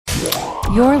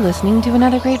You're listening to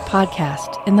another great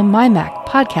podcast in the MyMac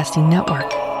Podcasting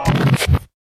Network.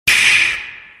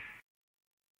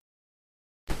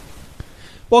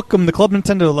 Welcome to Club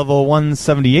Nintendo level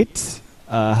 178.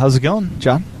 How's it going,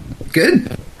 John?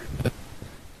 Good.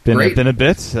 Been a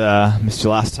bit. Missed you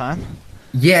last time.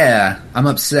 Yeah, I'm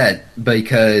upset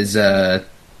because I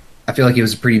feel like it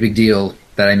was a pretty big deal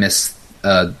that I missed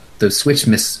the Switch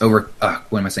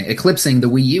eclipsing the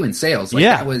Wii U in sales. Like,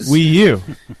 yeah, that was Wii U.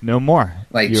 No more.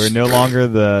 Like, you are no longer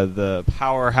the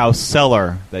powerhouse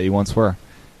seller that you once were.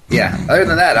 Yeah. Other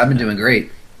than that, I've been doing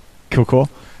great. Cool.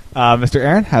 Mr.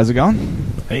 Aaron, how's it going?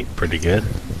 Hey, pretty good.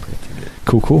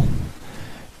 Cool.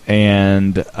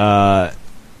 And so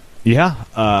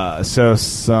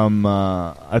some.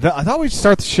 I thought we'd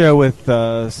start the show with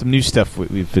some new stuff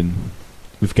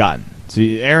we've gotten. So,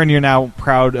 Aaron, you're now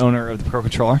proud owner of the Pro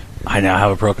Controller. I now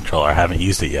have a Pro Controller. I haven't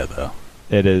used it yet, though.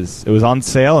 It was on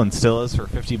sale and still is for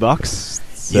 $50.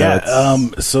 So yeah.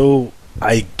 So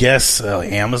I guess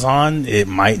Amazon, it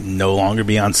might no longer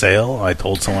be on sale. I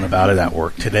told someone about it at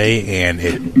work today, and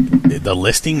the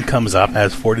listing comes up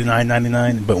as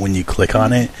 $49.99, but when you click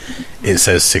on it, it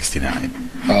says $69.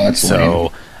 Oh, that's so. lame.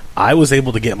 I was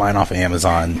able to get mine off of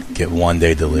Amazon, get 1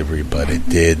 day delivery, but it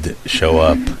did show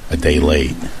up a day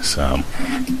late. So,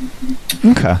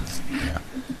 okay, yeah.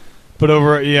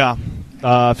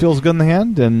 But feels good in the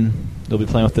hand, and you'll be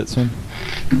playing with it soon.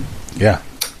 Yeah.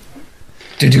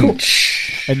 Cool.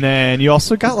 And then you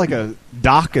also got like a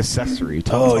dock accessory.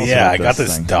 Oh yeah, I got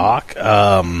this dock.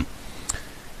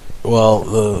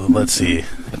 Let's see.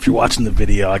 If you're watching the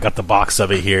video, I got the box of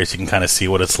it here, so you can kind of see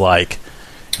what it's like.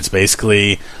 It's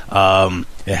basically it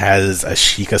has a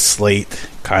Sheikah Slate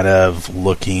kind of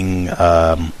looking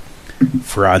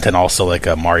front, and also like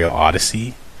a Mario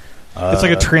Odyssey. It's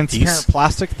like a transparent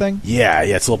plastic thing. Yeah,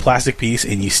 it's a little plastic piece,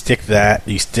 and you stick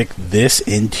this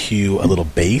into a little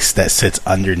base that sits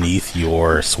underneath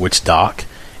your Switch dock,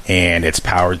 and it's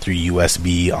powered through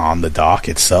USB on the dock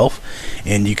itself,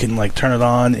 and you can like turn it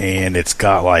on, and it's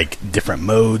got like different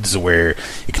modes where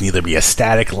it can either be a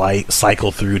static light,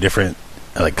 cycle through different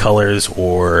like colors,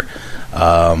 or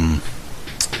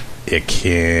it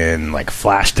can like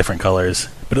flash different colors.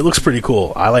 But it looks pretty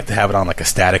cool. I like to have it on like a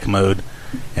static mode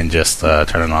and just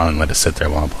turn it on and let it sit there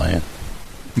while I'm playing.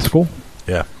 It's cool.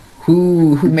 Yeah.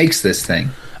 Who makes this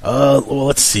thing? Well,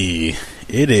 let's see.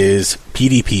 It is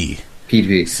PDP.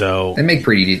 PDP. So they make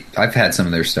pretty. I've had some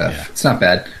of their stuff. Yeah. It's not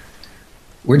bad.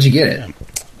 Where'd you get it? Yeah.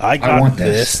 I got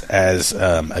this as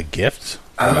a gift.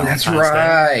 Oh, that's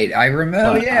right. I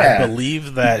remember. Yeah. I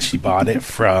believe that she bought it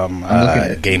from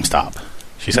GameStop.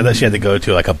 She said that she had to go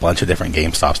to like a bunch of different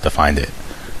GameStops to find it.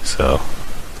 So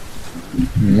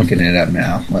I'm looking it up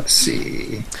now. Let's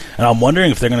see. And I'm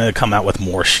wondering if they're going to come out with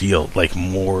more Shield, like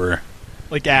more,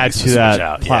 like add to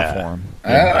that platform.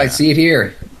 Yeah. Oh, I see it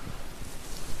here.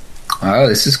 Oh,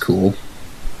 this is cool.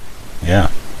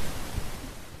 Yeah.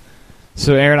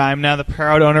 So, Aaron, I'm now the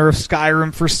proud owner of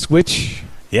Skyrim for Switch.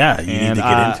 Yeah, you need to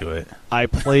get into it. I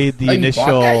played the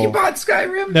initial. You bought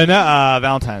Skyrim? No,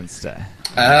 Valentine's Day.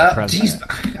 Jeez,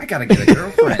 I gotta get a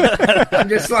girlfriend. I'm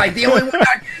just like the only one not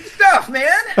getting stuff,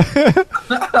 man.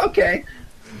 Okay.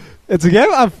 It's a game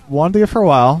I've wanted to get for a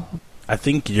while. I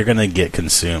think you're gonna get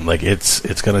consumed. Like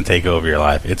it's gonna take over your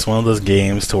life. It's one of those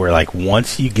games to where like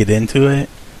once you get into it,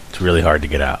 it's really hard to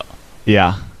get out.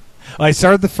 Yeah. I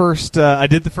started the first. I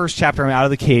did the first chapter. I'm out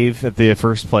of the cave at the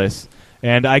first place,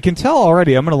 and I can tell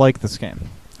already I'm gonna like this game.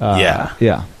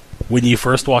 Yeah. When you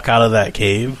first walk out of that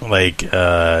cave, like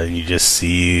you just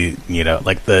see,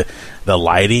 like the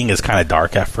lighting is kind of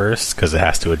dark at first because it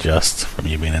has to adjust from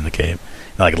you being in the cave.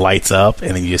 It like lights up,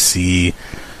 and then you just see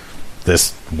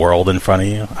this world in front of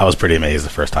you. I was pretty amazed the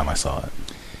first time I saw it.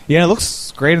 Yeah, it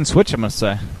looks great in Switch, I must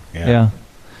say. Yeah.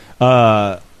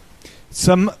 The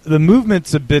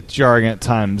movement's a bit jarring at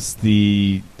times.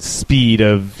 The speed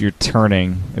of your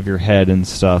turning of your head and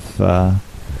stuff.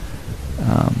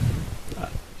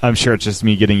 I'm sure it's just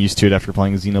me getting used to it after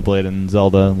playing Xenoblade and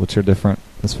Zelda, which are different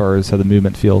as far as how the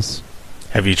movement feels.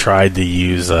 Have you tried to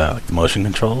use the motion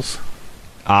controls?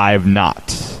 I've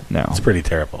not. No. It's pretty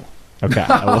terrible. Okay.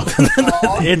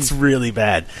 It's really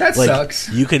bad. That sucks.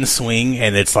 You can swing,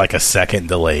 and it's like a second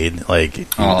delayed.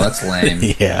 Oh, that's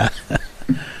lame. Yeah.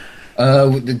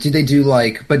 Do they do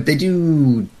but they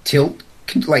do tilt,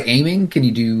 like aiming? Can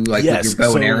you do with your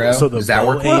bow and arrow? So the Does that bow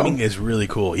work well? aiming is really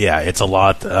cool. Yeah, it's a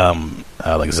lot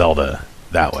like Zelda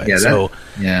that way.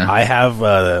 Yeah, I have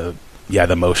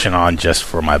the motion on just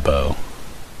for my bow.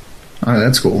 Oh,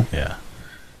 that's cool. Yeah.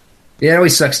 Yeah, it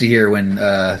always sucks to hear when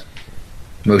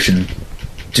motion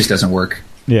just doesn't work.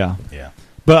 Yeah. Yeah.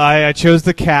 But I chose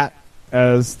the cat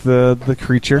as the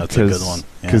creature. That's a good one.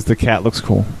 Because the cat looks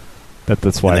cool.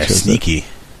 That's why And I they're chose it. sneaky. And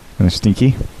they're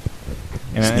sneaky.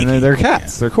 And Sneaky, they're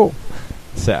cats. yeah. They're cool.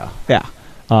 So, yeah.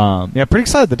 Pretty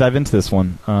excited to dive into this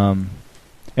one. And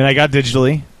I got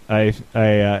digitally.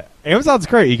 Amazon's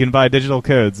great. You can buy digital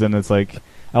codes, and it's like,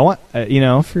 I want,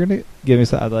 if you're going to give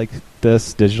me I'd like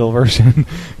this digital version,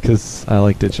 because I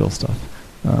like digital stuff.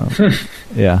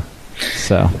 Yeah.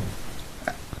 So.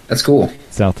 That's cool.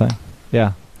 It's out thing.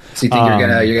 Yeah. So you think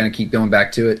you're gonna keep going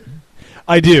back to it?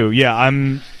 I do. Yeah.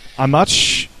 I'm not.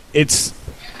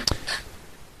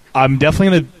 I'm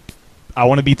definitely gonna. I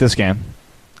want to beat this game.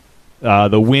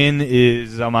 The win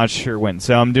is I'm not sure when.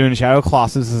 So I'm doing Shadow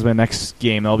Colossus as my next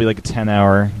game. That'll be like a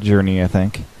 10-hour journey, I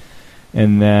think.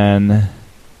 And then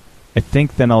I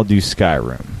think I'll do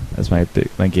Skyrim as my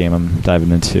game I'm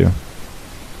diving into.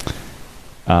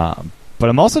 But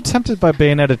I'm also tempted by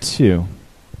Bayonetta 2.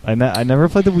 I never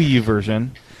played the Wii U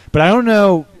version, but I don't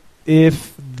know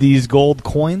if these gold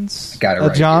coins, Got it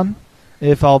right. John,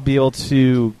 if I'll be able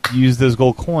to use those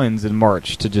gold coins in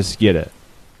March to just get it.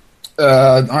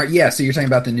 Yeah. So you're talking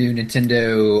about the new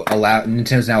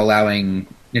Nintendo's now allowing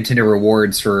Nintendo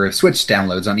rewards for Switch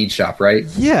downloads on eShop, right?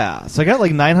 Yeah. So I got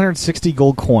like 960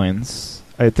 gold coins.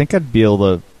 I think I'd be able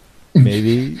to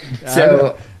maybe.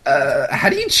 So. How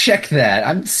do you check that?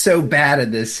 I'm so bad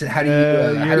at this. How do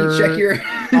you check your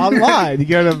online? You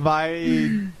go to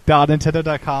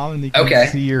buy.nintendo.com and you can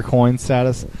see your coin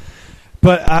status.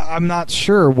 But I'm not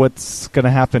sure what's going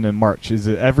to happen in March. Is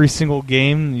it every single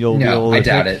game you'll be able to I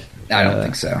doubt it. I don't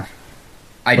think so.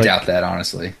 I doubt that,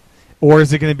 honestly. Or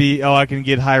is it going to be, I can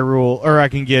get Hyrule, or I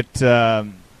can get the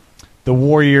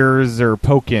Warriors or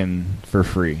Pokken for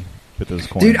free? Those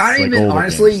coins, dude, I don't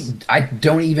honestly, games. I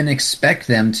don't even expect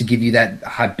them to give you that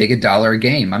big $1 a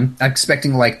game. I'm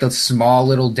expecting like the small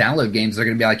little download games. They're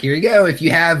going to be like, here you go. If you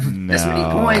have this many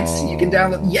points, you can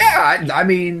download. Yeah, I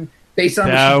mean, based on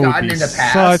what you've gotten in the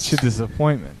past, such a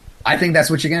disappointment. I think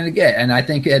that's what you're going to get, and I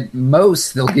think at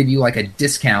most they'll give you like a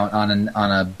discount on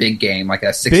a big game, like a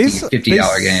 $60,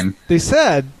 $50 game. They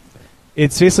said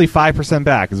it's basically 5%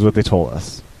 back, is what they told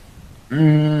us.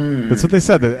 That's what they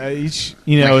said. That each,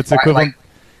 it's equivalent.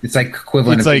 It's like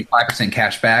equivalent of 5%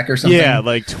 cash back or something. Yeah,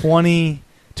 like 20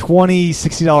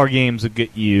 $60 games would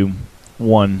get you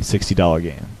one $60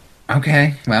 game.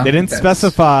 Okay, well, they didn't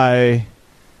specify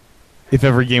if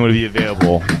every game would be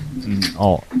available and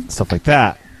all stuff like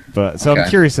that. But so I'm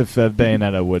curious if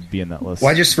Bayonetta would be in that list.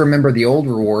 Well, I just remember the old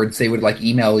rewards. They would like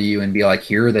email you and be like,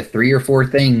 "Here are the 3 or 4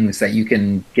 things that you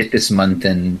can get this month,"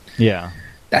 and yeah.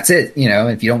 That's it.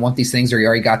 If you don't want these things or you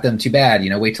already got them, too bad.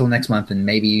 Wait till next month and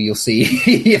maybe you'll see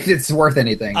if it's worth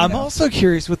anything. I'm also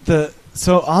curious with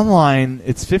so online,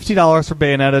 it's $50 for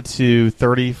Bayonetta 2,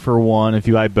 $30 for one. If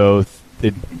you buy both,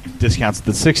 it discounts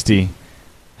the $60.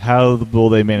 How will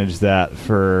they manage that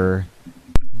for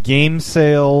game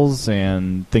sales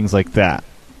and things like that?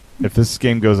 If this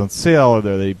game goes on sale, are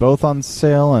they both on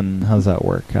sale, and how does that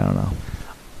work? I don't know.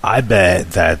 I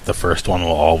bet that the first one will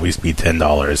always be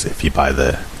 $10 if you buy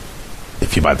the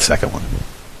second one.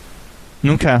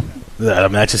 Okay.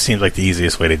 That just seems like the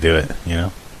easiest way to do it, Yeah.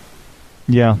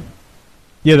 Yeah,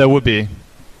 that would be.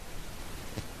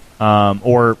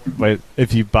 Or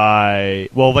if you buy,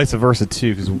 vice versa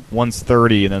too, because one's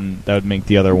 $30, and then that would make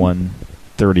the other one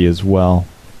 $30 as well.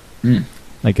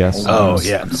 I guess. Oh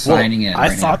yeah. I'm signing in. I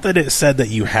thought that it said that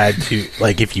you had to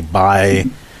if you buy.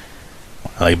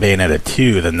 Like Bayonetta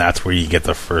 2, then that's where you get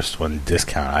the first one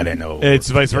discount. I didn't know it's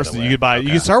vice versa. You could buy. Okay.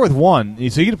 You could start with one,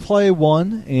 so you could play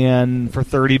one, and for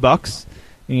 $30,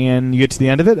 and you get to the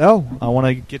end of it. Oh, I want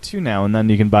to get 2 now, and then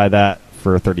you can buy that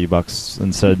for $30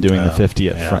 instead of doing the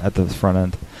 $50 at the front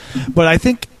end. But I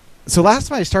think so. Last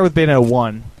time I started with Bayonetta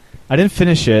 1, I didn't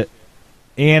finish it,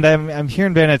 and I'm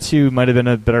hearing Bayonetta 2 might have been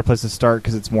a better place to start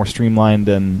because it's more streamlined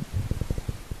and.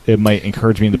 It might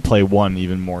encourage me to play 1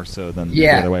 even more so than the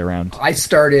other way around. I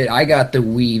got the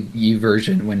Wii U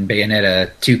version when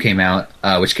Bayonetta 2 came out,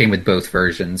 which came with both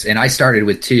versions. And I started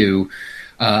with 2,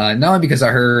 not only because I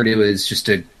heard it was just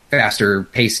a faster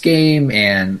paced game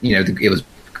and, it was,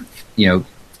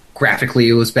 graphically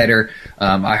it was better.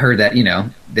 I heard that,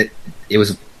 that it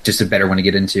was just a better one to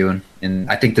get into.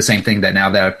 And I think the same thing that now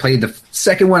that I've played the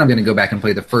second one, I'm going to go back and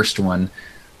play the first one,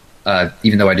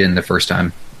 even though I didn't the first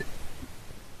time.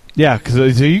 Yeah,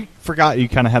 because you forgot you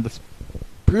kind of had this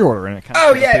pre-order and it kind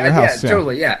of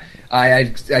totally, yeah. I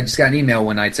just got an email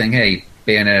one night saying, "Hey,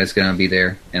 Bayonetta is going to be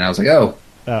there," and I was like, "Oh,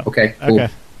 okay, cool." Okay.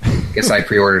 Guess I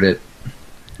pre-ordered it.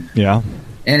 Yeah,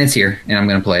 and it's here, and I'm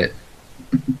going to play it.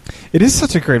 It is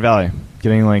such a great value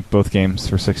getting both games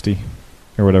for $60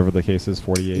 or or whatever the case is,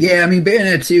 48. Yeah, I mean,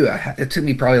 Bayonetta 2, it took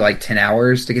me probably like 10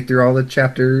 hours to get through all the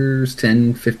chapters,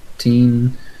 10,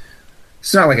 15.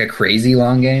 It's not like a crazy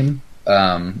long game.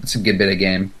 It's a good bit of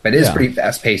game, but it is pretty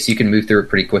fast-paced. You can move through it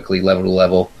pretty quickly, level to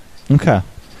level. Okay.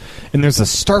 And there's a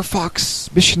Star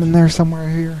Fox mission in there somewhere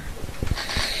here.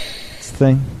 This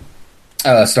thing.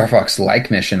 Star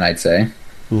Fox-like mission, I'd say.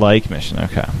 Like mission,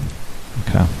 okay.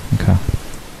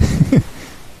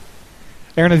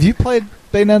 Aaron, have you played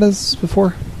Bayonettas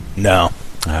before? No,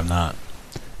 I have not.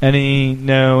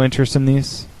 No interest in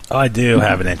these? Oh, I do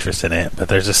have an interest in it, but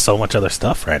there's just so much other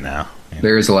stuff right now.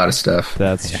 There is a lot of stuff.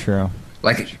 That's true.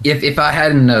 Like, if I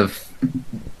hadn't have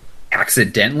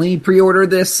accidentally pre-ordered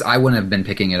this, I wouldn't have been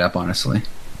picking it up, honestly.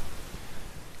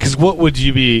 Because what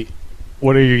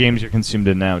are your games you're consumed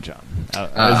in now, John?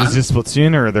 Is this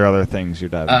Splatoon, or are there other things you're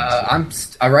diving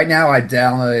into? Right now I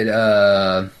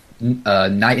downloaded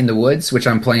Night in the Woods, which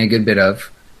I'm playing a good bit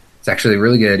of. It's actually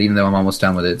really good, even though I'm almost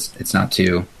done with it. It's not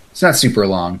super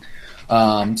long.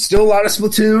 Still a lot of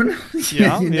Splatoon.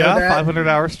 Yeah, 500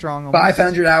 hours strong. Almost.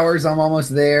 500 hours, I'm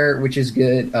almost there, which is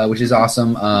good, which is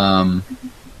awesome.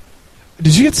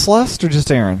 Did you get Celeste or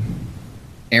just Aaron?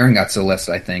 Aaron got Celeste,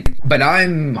 I think. But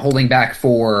I'm holding back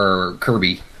for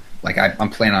Kirby. Like, I'm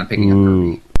planning on picking up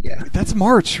Kirby. Yeah. That's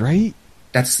March, right?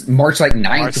 That's March 9th,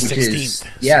 March which 16th. is...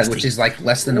 Yeah, 16th. Which is like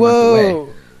less than a month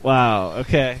away. Wow,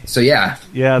 okay. So, yeah.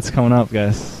 Yeah, it's coming up,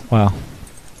 guys. Wow.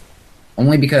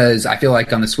 Only because I feel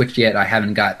like on the Switch yet, I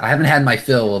haven't had my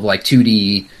fill of like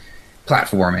 2D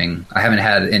platforming. I haven't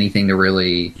had anything to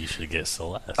really. You should get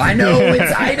Celeste. I know,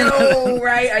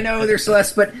 right? I know there's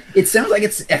Celeste, but it sounds like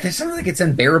it's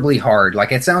unbearably hard.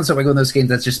 Like, it sounds like one of those games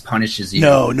that just punishes you.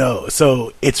 No.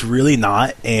 So it's really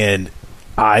not, and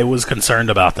I was concerned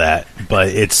about that, but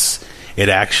it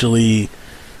actually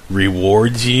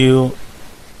rewards you.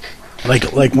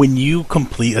 Like when you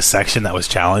complete a section that was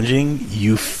challenging,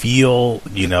 you feel,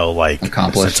 like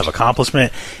a sense of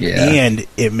accomplishment, and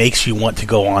it makes you want to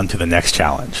go on to the next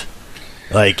challenge.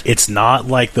 Like, it's not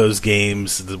like those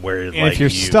games where, and if you're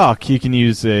stuck, you can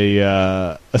use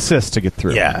a assist to get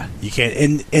through. Yeah, you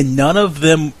can, and none of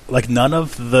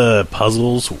the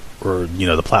puzzles or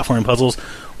the platforming puzzles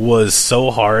was so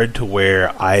hard to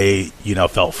where I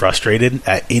felt frustrated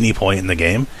at any point in the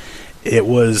game. It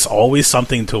was always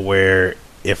something to where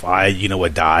if I,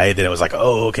 would die, then it was like,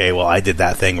 oh, okay, well, I did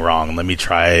that thing wrong. Let me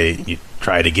try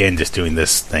it again, just doing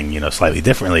this thing, slightly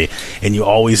differently. And you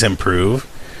always improve.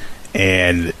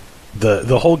 And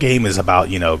the whole game is about,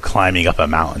 climbing up a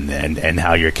mountain and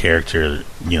how your character,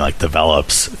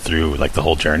 develops through, the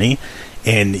whole journey.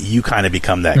 And you kind of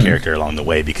become that character along the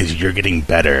way because you're getting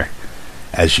better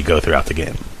as you go throughout the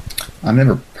game. I've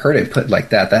never heard it put like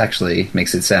that. That actually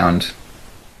makes it sound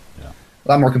a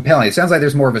lot more compelling. It sounds like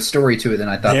there's more of a story to it than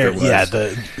I thought there was. Yeah,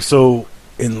 so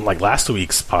in last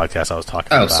week's podcast, I was talking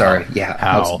about... Oh, sorry. Yeah,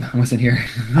 I wasn't here.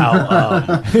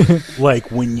 How,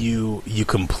 when you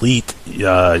complete,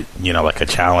 a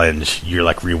challenge,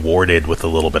 you're, rewarded with a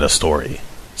little bit of story.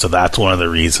 So that's one of the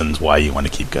reasons why you want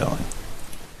to keep going.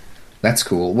 That's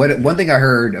cool. One thing I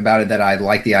heard about it that I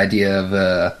like the idea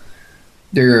of...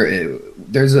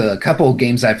 There's a couple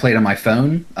games I played on my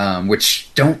phone, which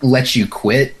don't let you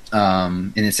quit.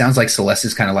 And it sounds like Celeste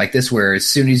is kind of like this, where as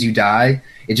soon as you die,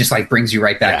 it just brings you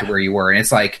right back to where you were. And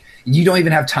it's like, you don't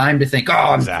even have time to think,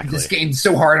 this game's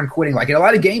so hard, I'm quitting. Like, in a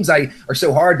lot of games are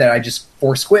so hard that I just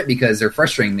force quit because they're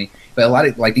frustrating me. But a lot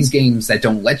of these games that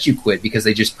don't let you quit because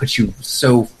they just put you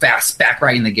so fast back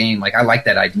right in the game. Like, I like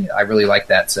that idea. I really like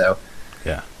that. So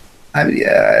yeah,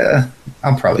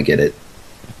 I'll probably get it.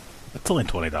 It's only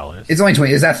 $20. It's only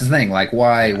 $20. That's the thing. Like,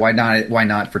 why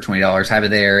not for $20? Have it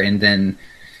there, and then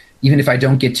even if I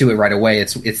don't get to it right away,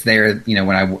 it's there. When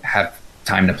I have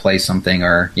time to play something,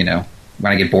 or when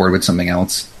I get bored with something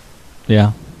else.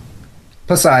 Yeah.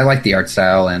 Plus, I like the art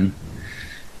style, and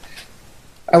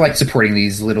I like supporting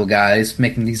these little guys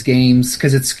making these games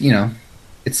because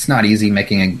it's not easy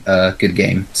making a good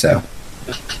game. So.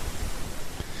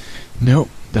 Nope,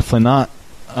 definitely not.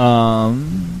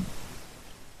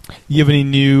 You have any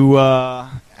new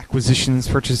acquisitions,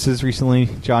 purchases recently,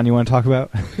 John, you want to talk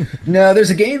about? No, there's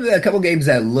a couple games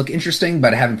that look interesting,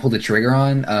 but I haven't pulled the trigger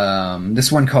on.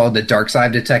 This one called The Dark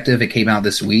Side Detective. It came out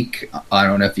this week. I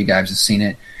don't know if you guys have seen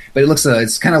it, but it looks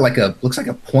kind of like a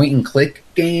point and click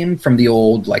game from the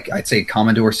old, I'd say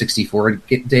Commodore 64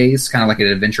 days, kind of like an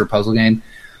adventure puzzle game.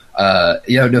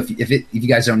 If you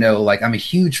guys don't know, I'm a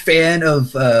huge fan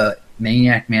of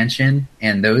Maniac Mansion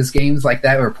and those games like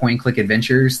that, or point-and-click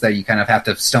adventures that you kind of have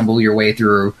to stumble your way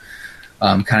through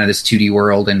kind of this 2D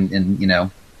world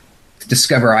and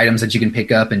discover items that you can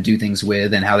pick up and do things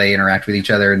with and how they interact with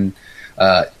each other. And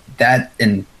That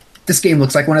and this game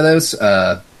looks like one of those.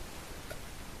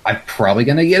 I'm probably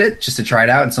gonna get it just to try it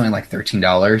out. It's only like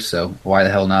 $13, so why the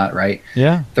hell not, right?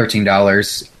 Yeah,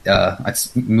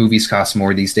 $13. Movies cost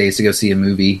more these days to go see a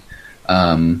movie.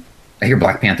 I hear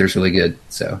Black Panther's really good,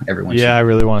 so everyone. Yeah, should. I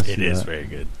really want to see It is that. very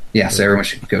good. Yeah, so everyone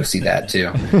should go see that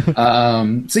too.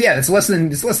 So yeah, it's less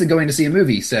than going to see a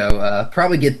movie. So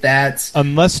probably get that.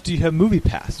 Unless you have Movie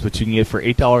Pass, which you can get for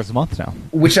 $8 a month now.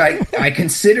 Which I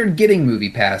considered getting Movie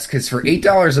Pass because for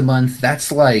 $8 a month,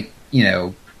 that's like Do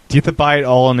you have to buy it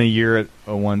all in a year at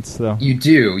once though? You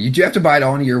do have to buy it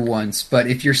all in a year once. But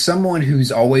if you're someone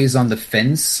who's always on the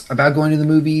fence about going to the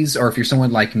movies, or if you're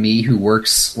someone like me who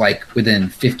works like within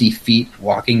 50 feet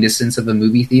walking distance of a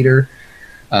movie theater,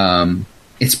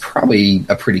 it's probably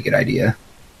a pretty good idea.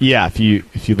 Yeah, if you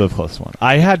live close to one.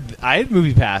 I had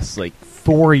Movie Pass like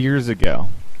 4 years ago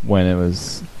when it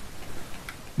was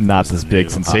not this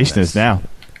big sensation as now,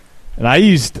 and I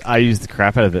used the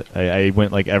crap out of it. I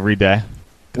went like every day.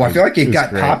 Well, I feel like it got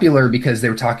great. popular because they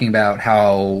were talking about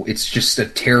how it's just a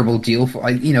terrible deal.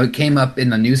 It came up in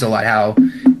the news a lot how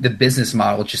the business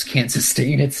model just can't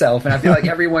sustain itself, and I feel like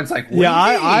everyone's like, what Yeah,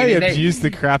 do you I mean? And abused the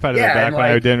crap out of it Yeah, back and when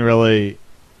I like- didn't really,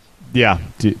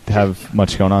 have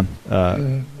much going on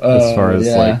as far as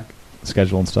like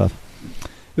schedule and stuff.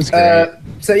 It was great.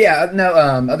 So yeah, no.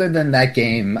 Other than that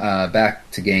game, back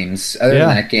to games. Other than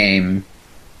that game,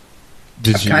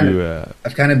 Did I've you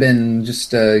I've kind of been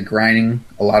just grinding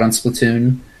a lot on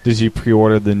Splatoon. did you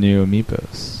pre-order the new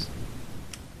Amiibos?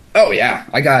 Oh yeah,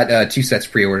 I got 2 sets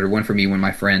pre-ordered. One for me, one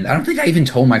my friend. I don't think I even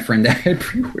told my friend that I had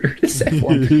pre-ordered a second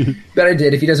one, but I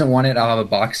did. If he doesn't want it, I'll have a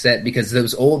box set because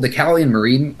those the Callie and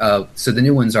Marine. So the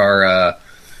new ones are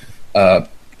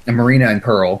Marina and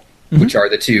Pearl, which are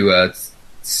the two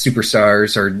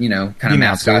superstars, or kind of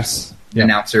mascots, Yep.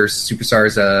 announcers,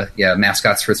 superstars.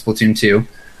 Mascots for Splatoon 2.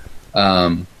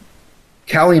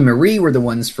 Callie and Marie were the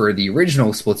ones for the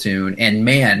original Splatoon, and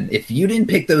man, if you didn't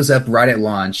pick those up right at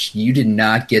launch, you did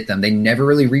not get them. They never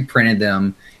really reprinted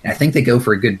them, and I think they go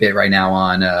for a good bit right now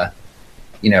on,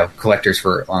 collectors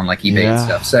on like eBay and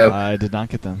stuff. So I did not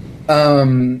get them.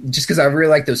 just because I really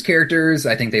like those characters,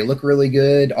 I think they look really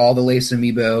good. All the latest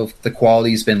amiibo, the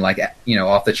quality's been like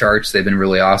off the charts. They've been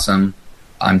really awesome.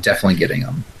 I'm definitely getting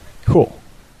them. Cool.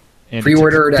 And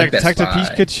Pre-ordered at Best Detective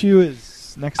Buy. Pikachu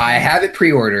is next. I month? have it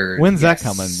pre-ordered. When's that Yes.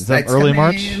 coming? Is that That's early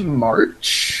coming March?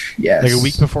 March, yes. Like a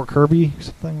week before Kirby, or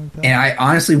something like that. And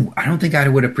I don't think I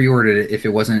would have pre-ordered it if it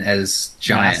wasn't as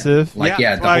giant. Massive. The that's whole what I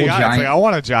got. It's giant. like, I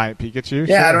want a giant Pikachu.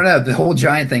 Yeah, sure. I don't know. The whole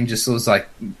giant thing just was like,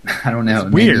 I don't know.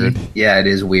 It's weird. Yeah, it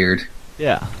is weird.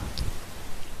 Yeah.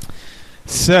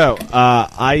 So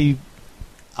I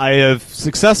have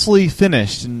successfully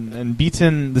finished and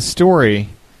beaten the story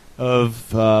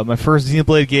of my first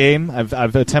Xenoblade game.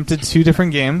 I've attempted 2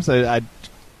 different games. I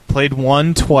played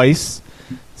 1 twice,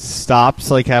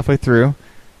 stopped like halfway through.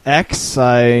 X,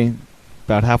 I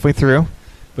about halfway through,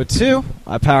 but 2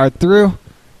 I powered through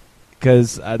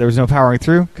because there was no powering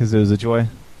through because it was a joy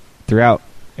throughout,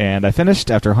 and I finished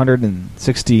after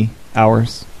 160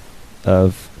 hours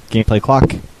of gameplay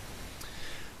clock.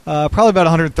 Probably about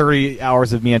 130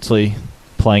 hours of me actually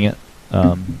playing it.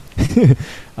 I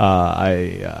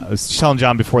was telling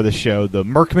John before the show, the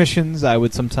Merc missions I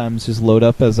would sometimes just load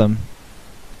up as I'm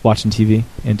watching TV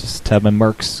and just have my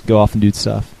Mercs go off and do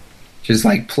stuff. Just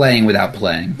like playing without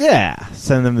playing. Yeah,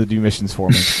 send them to do missions for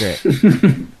me. It's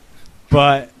great.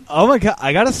 But oh my god,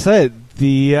 I gotta say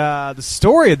the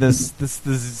story of this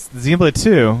Xenoblade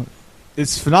 2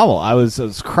 is phenomenal. I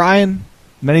was crying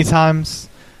many times.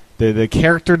 The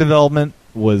character development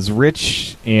was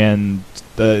rich and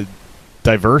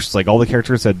diverse. Like all the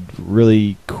characters had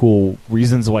really cool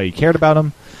reasons why you cared about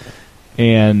them,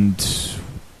 and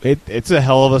it's a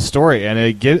hell of a story. And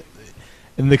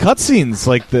in the cutscenes,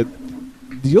 like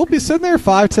you'll be sitting there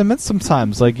 5-10 minutes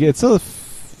sometimes. Like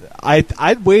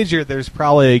I'd wager there's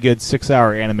probably a good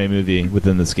 6-hour anime movie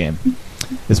within this game.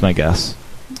 Is my guess.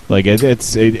 Like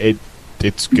it's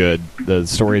good. The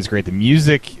story is great. The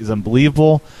music is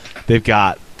unbelievable. They've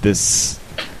got this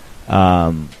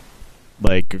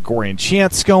like Gregorian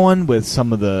chants going with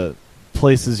some of the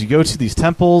places you go to, these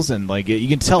temples, and like you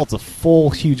can tell it's a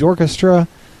full huge orchestra.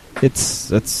 It's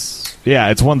one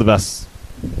of the best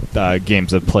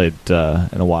games I've played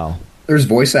in a while. There's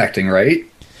voice acting, right?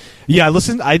 Yeah,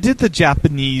 I did the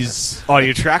Japanese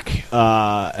audio track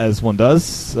as one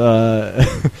does.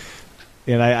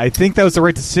 And I think that was the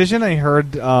right decision. I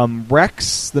heard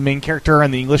Rex, the main character,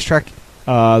 on the English track.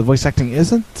 The voice acting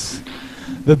isn't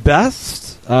the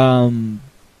best.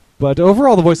 But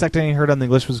overall, the voice acting I heard on the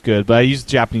English was good. But I used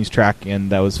the Japanese track, and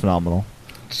that was phenomenal.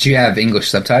 Did you have English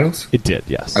subtitles? It did,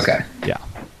 yes. Okay. Yeah.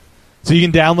 So you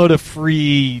can download a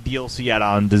free DLC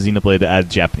add-on to Xenoblade to add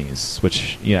Japanese,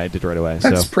 which I did right away.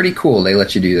 That's pretty cool. They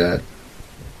let you do that.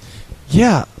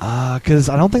 Yeah, because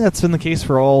I don't think that's been the case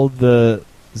for all the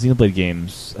Xenoblade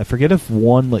games. I forget if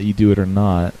one let you do it or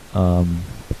not on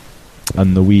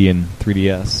the Wii and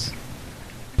 3DS.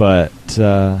 But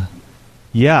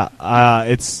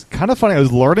it's kind of funny. I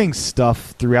was learning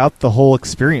stuff throughout the whole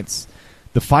experience.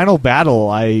 The final battle,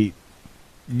 I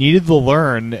needed to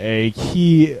learn a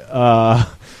key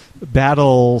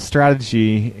battle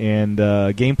strategy and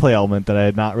gameplay element that I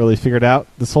had not really figured out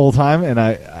this whole time, and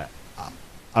I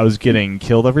was getting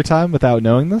killed every time without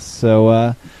knowing this.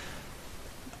 So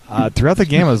throughout the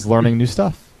game, I was learning new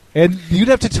stuff, and you'd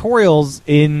have tutorials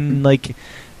in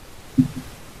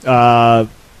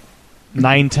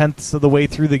 9/10 of the way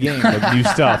through the game of new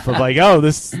stuff of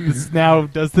this now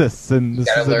does this, and this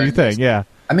is a new thing. Yeah.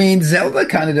 I mean, Zelda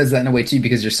kind of does that in a way, too,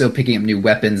 because you're still picking up new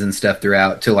weapons and stuff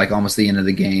throughout till, almost the end of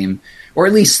the game. Or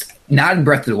at least, not in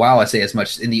Breath of the Wild, I say as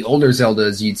much. In the older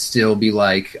Zeldas, you'd still be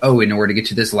like, oh, in order to get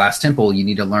to this last temple, you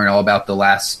need to learn all about the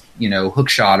last, hook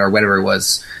shot or whatever it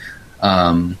was.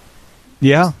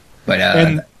 Yeah.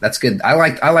 But that's good. I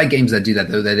like games that do that,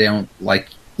 though. They don't,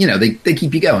 they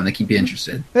keep you going. They keep you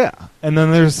interested. Yeah. And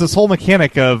then there's this whole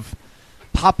mechanic of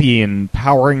Poppy and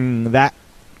powering that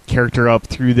character up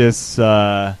through this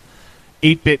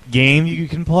 8-bit game you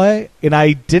can play, and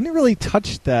I didn't really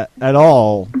touch that at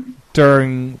all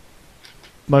during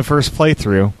my first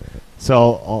playthrough, so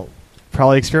I'll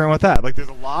probably experiment with that. There's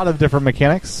a lot of different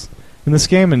mechanics in this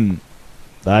game, and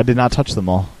I did not touch them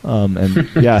all. And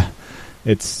yeah,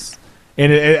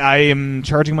 I am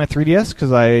charging my 3DS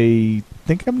because I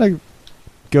think I'm gonna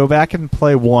go back and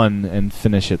play 1 and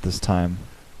finish it this time.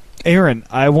 Aaron,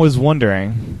 I was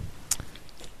wondering,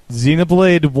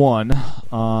 Xenoblade 1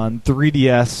 on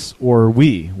 3DS or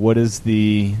Wii, what is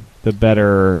the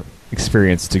better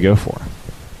experience to go for?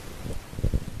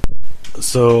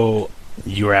 So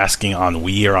you were asking on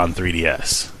Wii or on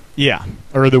 3DS? Yeah,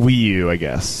 or the Wii U, I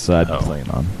guess. I'd be playing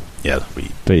on. Yeah, the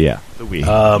Wii. But yeah, the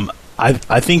Wii.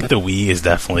 I think the Wii is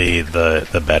definitely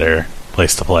the better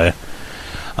place to play.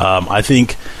 I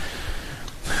think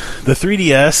the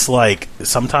 3DS,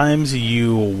 sometimes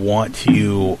you want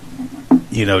to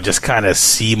just kind of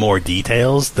see more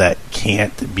details that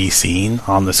can't be seen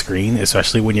on the screen,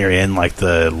 especially when you're in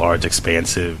the large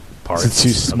expansive parts. Is it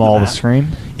too small the screen?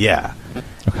 Yeah.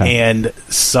 Okay. And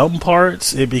some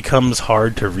parts it becomes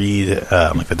hard to read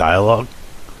the dialogue,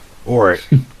 or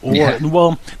Yeah.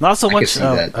 well, not so much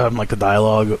the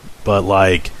dialogue, but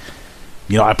I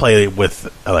play with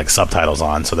subtitles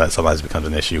on, so that sometimes becomes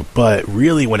an issue. But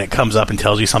really, when it comes up and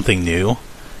tells you something new,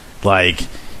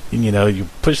 you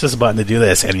push this button to do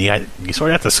this, and you sort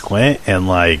of have to squint and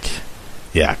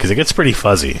because it gets pretty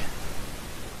fuzzy.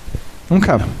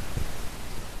 Okay.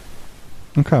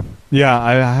 Okay. Yeah,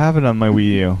 I have it on my Wii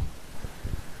U.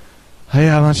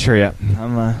 I'm not sure yet.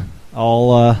 I'm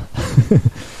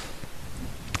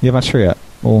not sure yet.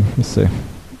 Well, let's see.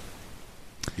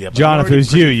 Yeah, John, if it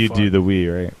was you, you'd do the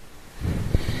Wii, right?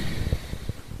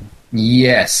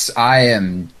 Yes, I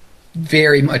am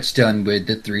very much done with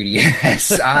the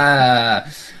 3DS.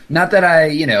 Not that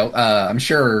I'm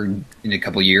sure in a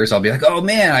couple years I'll be like, oh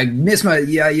man, I miss my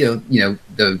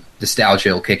the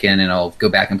nostalgia will kick in and I'll go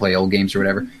back and play old games or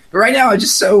whatever. But right now, I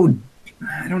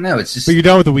don't know. It's just. But you're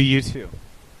done with the Wii U too,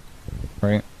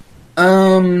 right?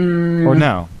 Or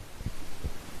no?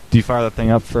 Do you fire that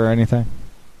thing up for anything?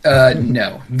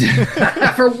 No.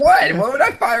 For what? What would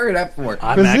I fire it up for?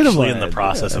 I'm actually in the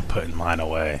process of putting mine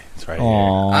away. It's right here.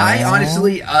 I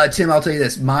honestly, Tim, I'll tell you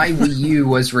this. My Wii U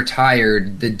was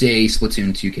retired the day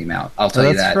Splatoon 2 came out. I'll tell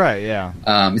you that. That's right, yeah.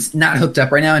 It's not hooked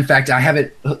up right now. In fact, I have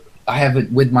it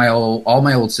with all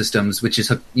my old systems, which is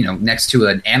hooked, next to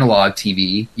an analog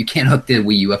TV. You can't hook the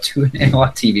Wii U up to an analog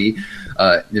TV.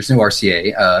 There's no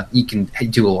RCA. You can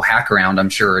do a little hack around, I'm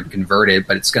sure, and convert it,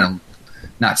 but it's going to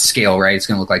not scale right. It's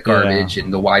going to look like garbage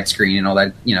and the widescreen and all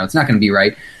that. It's not going to be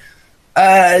right.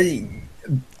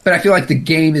 But I feel like the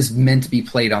game is meant to be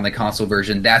played on the console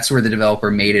version. That's where the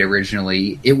developer made it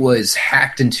originally. It was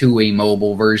hacked into a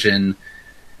mobile version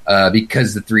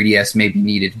because the 3DS maybe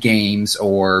needed games,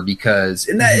 or because...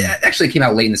 And that actually came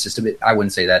out late in the system. I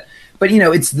wouldn't say that. But,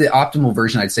 it's the optimal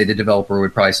version. I'd say the developer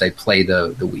would probably say play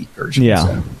the Wii version. Yeah.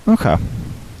 So. Okay.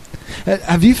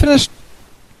 Have you finished...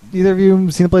 Either of you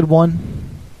Xenoblade 1?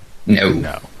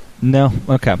 No?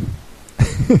 Okay.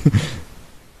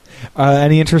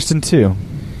 Any interest in 2?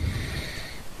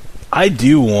 I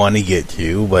do want to get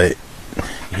 2, but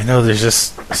there's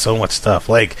just so much stuff.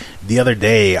 Like, the other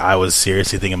day, I was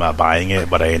seriously thinking about buying it,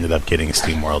 but I ended up getting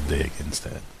SteamWorld Dig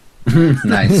instead.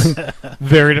 Nice.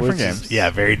 Very different games. Yeah,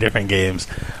 very different games.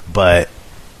 But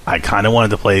I kind of wanted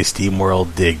to play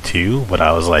SteamWorld Dig 2, but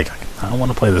I was like, I don't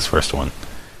want to play this first one.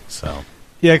 So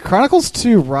Yeah, Chronicles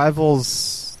 2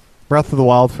 rivals Breath of the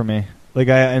Wild for me. Like,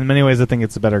 in many ways, I think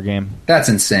it's a better game. That's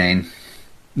insane.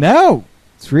 No,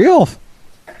 it's real.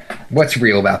 What's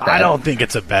real about that? I don't think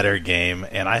it's a better game,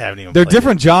 and I haven't even They're played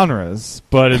different genres,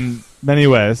 but in many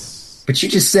ways... But you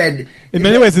just said... In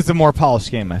many ways, it's a more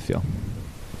polished game, I feel.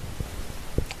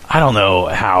 I don't know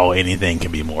how anything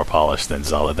can be more polished than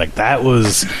Zelda. Like, that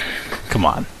was... Come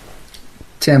on.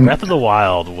 Tim, Breath of the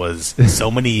Wild was so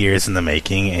many years in the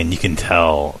making, and you can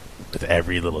tell with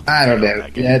every little detail I don't in know.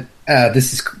 that game.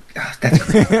 This is...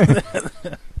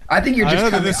 That's I think you're I just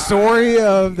don't know, coming... the story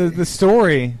of the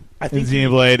story I in think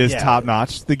Xenoblade is yeah. top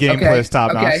notch. The gameplay Okay, is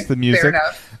top notch. okay, The music, fair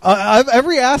enough.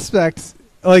 Every aspect.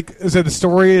 Like, so the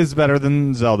story is better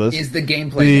than Zelda's. Is the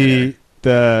gameplay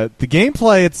better? The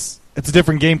gameplay, it's a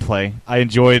different gameplay. I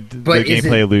enjoyed the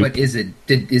gameplay loop. But is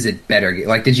it better?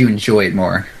 Like, did you enjoy it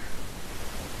more?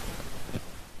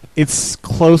 It's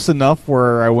close enough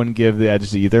where I wouldn't give the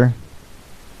edge to either.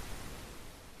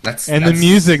 That's The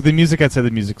music, I'd say the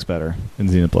music's better in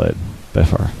Xenoblade by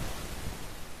far.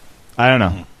 I don't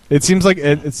know. It seems like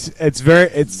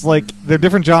it's like they're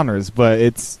different genres, but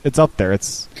it's up there.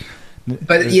 It's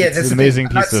that's an amazing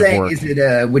I'm not piece of saying work. is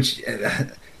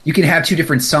it you can have two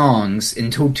different songs in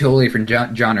totally different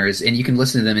genres, and you can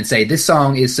listen to them and say this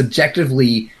song is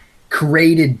subjectively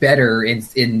created better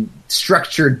and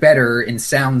structured better and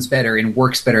sounds better and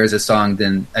works better as a song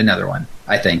than another one.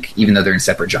 I think, even though they're in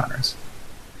separate genres.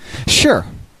 Sure.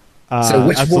 So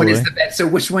which one absolutely. is the best? So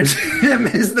which one is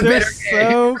the They're better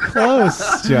game? so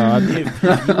close, John. If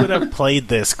you would have played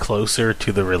this closer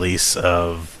to the release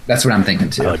of That's what I'm thinking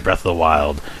too. like Breath of the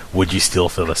Wild, would you still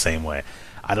feel the same way?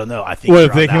 I don't know. I think What, you're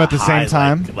if they on came that at the same high,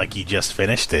 time? like you just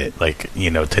finished it, like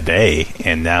today,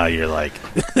 and now you're like,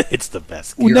 it's the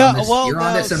best game. You're No, on this, well, you're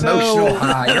on no, this so- emotional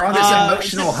high. You're on this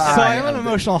emotional high. So I'm on an of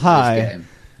emotional this high. game.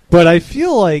 But I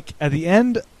feel like at the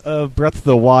end of Breath of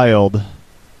the Wild,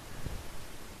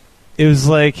 it was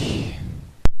like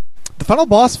the final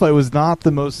boss fight was not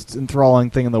the most enthralling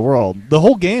thing in the world. The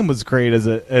whole game was great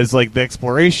as like the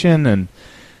exploration and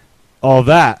all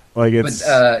that. Like it's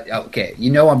But okay,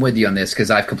 I'm with you on this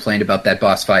because I've complained about that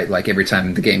boss fight like every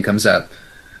time the game comes up.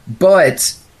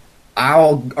 But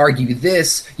I'll argue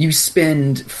this: you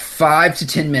spend 5 to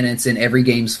 10 minutes in every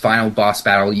game's final boss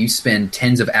battle. You spend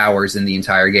tens of hours in the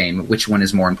entire game. Which one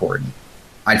is more important?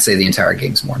 I'd say the entire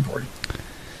game's more important.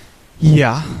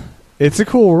 yeah, it's a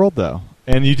cool world though.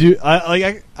 And you do,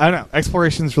 I don't know.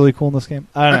 Exploration is really cool in this game.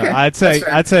 I don't know. Okay, I'd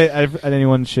that's say fair.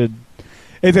 anyone should.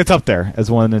 It's up there as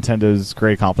one of Nintendo's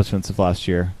great accomplishments of last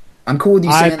year. I'm cool with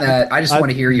you saying I- that. I just I-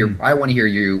 want to hear your. I want to hear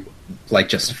you like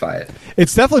justify it.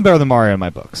 It's definitely better than Mario in my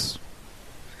books.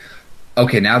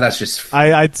 Okay, now that's just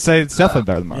I'd say it's definitely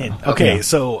better than Mario. Man, okay, Yeah.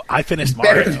 so I finished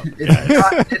better.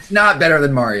 Mario. It's not better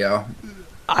than Mario.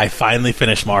 I finally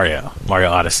finished Mario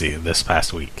Odyssey this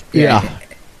past week, Yeah.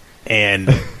 and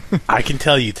I can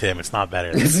tell you, Tim, it's not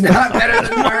better. It's not better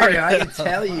than Mario. I can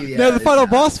tell you. Yeah, No, the it's final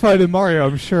not. boss fight in Mario,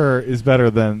 I'm sure, is better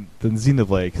than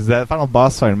Xenoblade because that final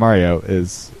boss fight in Mario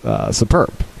is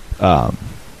superb.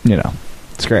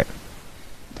 It's great.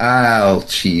 Oh,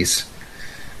 jeez.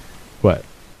 What?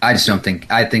 I just don't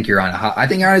think. I think you're on a high. I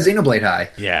think you're on a Xenoblade high.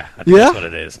 Yeah, I think Yeah? that's what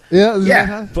it is. Yeah.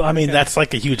 Yeah. But I mean, that's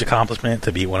like a huge accomplishment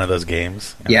to beat one of those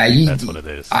games. Yeah, that's what it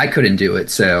is. I couldn't do it,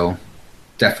 so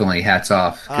definitely hats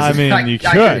off. 'Cause I mean, you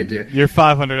couldn't do could. it. You're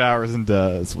 500 hours into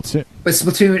Splatoon. But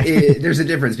Splatoon, there's a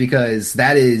difference because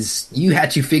that is you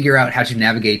had to figure out how to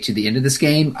navigate to the end of this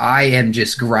game. I am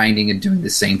just grinding and doing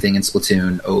the same thing in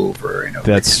Splatoon over and over.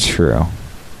 That's true.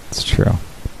 It's true.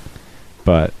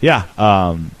 But yeah,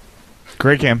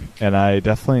 great game, and I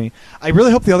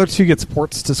really hope the other two gets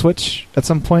ports to Switch at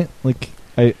some point. Like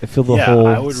I feel the whole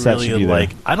I would set should really be there.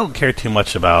 like. I don't care too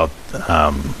much about the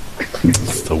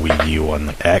Wii U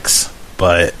on X,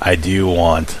 but I do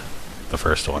want the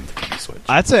first one to come to Switch.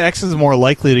 I'd say X is more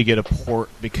likely to get a port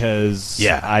because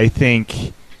I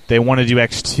think they want to do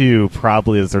X2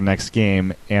 probably as their next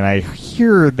game, and I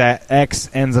hear that X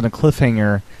ends on a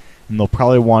cliffhanger, and they'll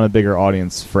probably want a bigger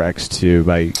audience for X2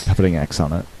 by putting X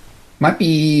on it. Might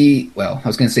be I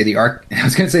was going to say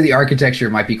the architecture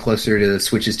might be closer to the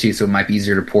Switches too, so it might be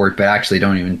easier to port. But I actually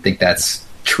don't even think that's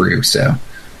true. So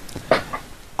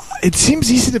It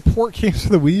seems easy to port games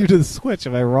from the Wii U to the Switch.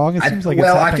 Am I wrong? It seems like it's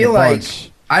I happening feel a like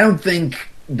bunch. I don't think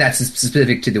that's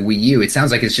specific to the Wii U. It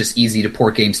sounds like it's just easy to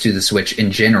port games to the Switch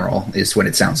in general. Is what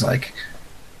it sounds like.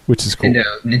 which is cool.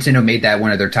 Nintendo made that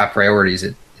one of their top priorities.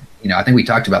 I think we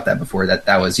talked about that before.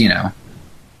 That was,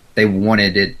 they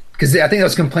wanted it because I think that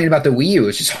was complaining about the Wii U.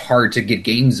 It's just hard to get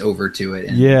games over to it,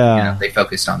 and they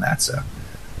focused on that. So,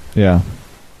 yeah.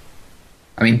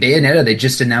 I mean, Bayonetta, they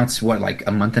just announced, like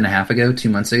a month and a half ago, 2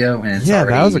 months ago? And it's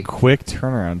already, that was a quick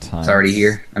turnaround time. It's already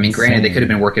here. I mean, granted, they could have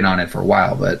been working on it for a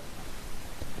while, but...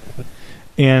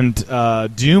 And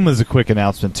Doom is a quick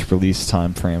announcement to release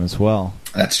time frame as well.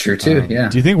 That's true, too, yeah.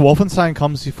 Do you think Wolfenstein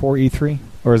comes before E3?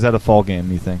 Or is that a fall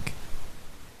game, you think?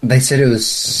 They said it was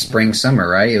spring, summer,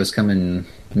 right? It was coming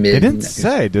mid... They didn't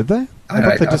say, did they? I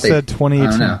thought they just said 2018. I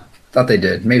don't know. Thought they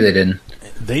did. Maybe they didn't.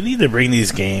 They need to bring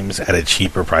these games at a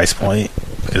cheaper price point,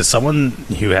 because someone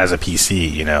who has a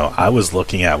PC, I was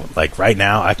looking at, like, right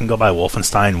now, I can go buy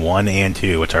Wolfenstein 1 and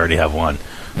 2, which I already have 1,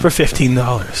 for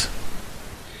 $15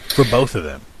 for both of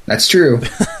them. That's true.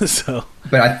 So,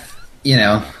 but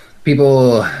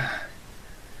people.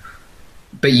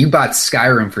 But you bought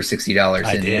Skyrim for $60.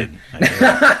 I did.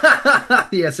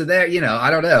 Yeah, so there,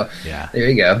 I don't know. Yeah, there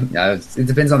you go. It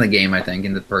depends on the game, I think,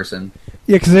 and the person.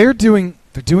 Yeah, because they're doing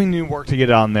new work to get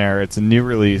it on there. It's a new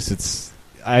release.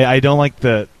 I don't like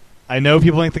the. I know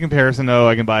people like the comparison. Oh,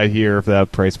 I can buy it here for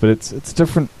that price, but it's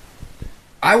different.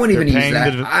 I wouldn't even use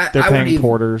that. They're paying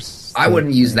porters. I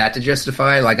wouldn't use that to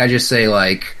justify. Like, I just say,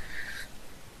 like,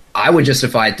 I would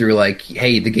justify it through, like,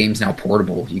 hey, the game's now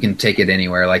portable. You can take it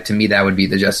anywhere. Like, to me, that would be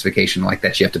the justification, like,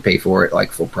 that you have to pay for it,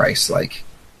 like, full price. Like,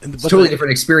 it's a totally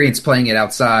different experience playing it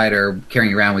outside or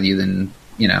carrying it around with you than,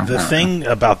 The thing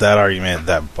about that argument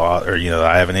that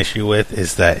I have an issue with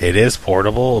is that it is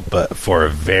portable, but for a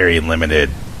very limited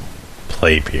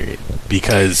play period.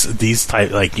 Because these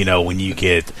type, like, when you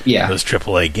get those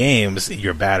AAA games,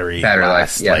 your battery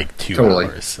lasts like 2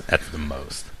 hours at the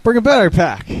most. Bring a battery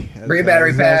pack. Bring a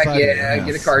battery pack,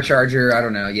 get a car charger. I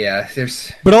don't know,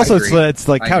 there's. But also, it's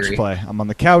like couch play. I'm on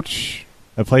the couch,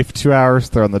 I play for 2 hours,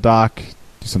 throw on the dock,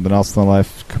 do something else in my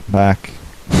life, come back.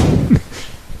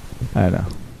 I don't know.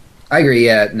 I agree.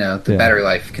 Yeah, no, the battery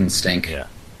life can stink. Yeah,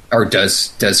 or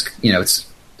does it's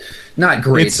not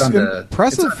great. It's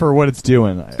impressive for what it's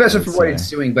doing. Especially for what it's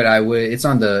doing, but it's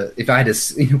on the. If I had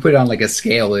to put it on like a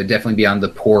scale, it would definitely be on the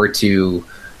poor to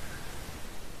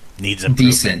needs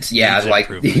improvement. Decent. Yeah, it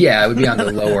would be on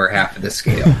the lower half of the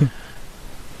scale.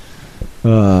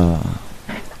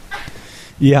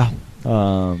 Yeah.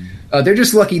 They're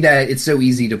just lucky that it's so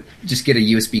easy to just get a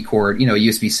USB cord,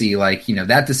 USB-C,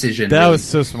 that decision. That was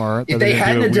so smart. If they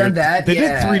hadn't done that, they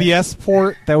did 3DS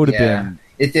port, that would have been...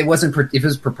 If it wasn't, if it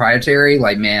was proprietary,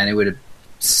 it would have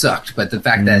sucked. But the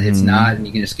fact that it's not, and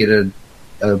you can just get a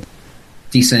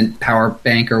decent power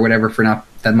bank or whatever for not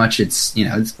that much, it's.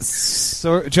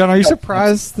 So, John, are you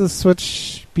surprised the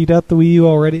Switch beat out the Wii U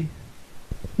already?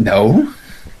 No.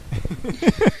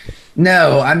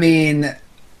 No, I mean...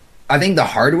 I think the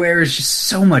hardware is just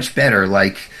so much better.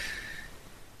 The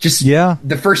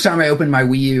first time I opened my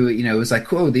Wii U, it was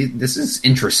like, "Whoa, this is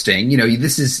interesting."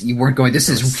 You weren't going. This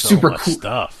is super cool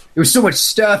stuff. There was so much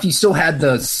stuff. You still had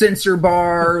the sensor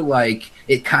bar,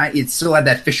 it still had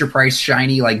that Fisher Price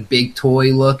shiny, big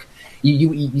toy look.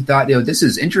 You thought, this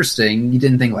is interesting. You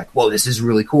didn't think "Whoa, this is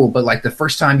really cool." But the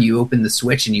first time you open the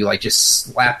Switch and you just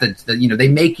slap the they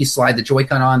make you slide the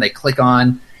Joy-Con on, they click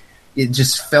on. It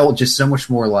just felt just so much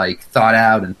more thought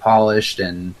out and polished,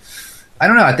 and I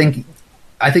don't know. I think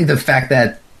the fact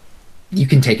that you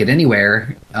can take it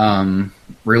anywhere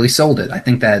really sold it. I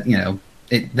think that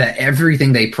that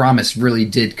everything they promised really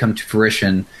did come to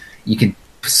fruition. You can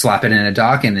slap it in a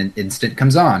dock and an instant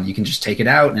comes on. You can just take it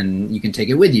out and you can take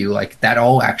it with you. That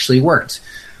all actually worked.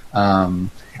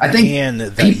 I think, and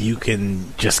that you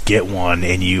can just get one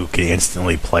and you can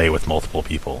instantly play with multiple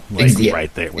people,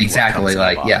 right there. Exactly,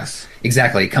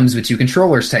 exactly. It comes with 2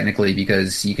 controllers technically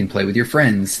because you can play with your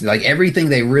friends. Everything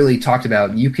they really talked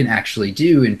about, you can actually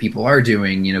do, and people are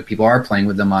doing. People are playing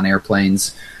with them on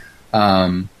airplanes.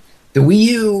 The Wii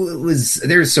U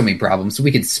there's so many problems.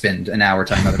 We could spend an hour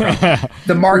talking about the problem.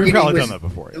 The marketing We've probably done that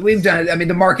before. We've done it. I mean,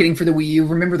 the marketing for the Wii U.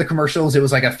 Remember the commercials? It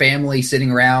was like a family sitting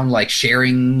around,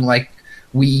 sharing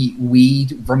Wii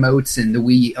remotes and the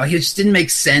Wii. It just didn't make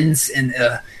sense, and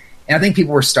I think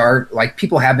people were starved.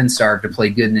 People have been starved to play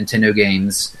good Nintendo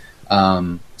games.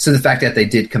 So the fact that they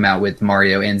did come out with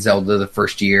Mario and Zelda the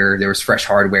first year, there was fresh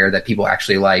hardware that people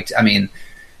actually liked. I mean,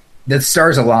 the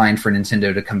stars aligned for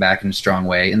Nintendo to come back in a strong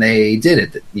way, and they did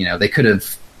it. They could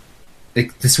have.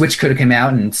 The Switch could have come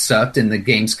out and sucked, and the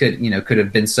games could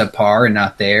have been subpar and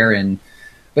not there,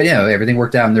 but everything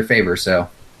worked out in their favor. So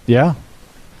yeah.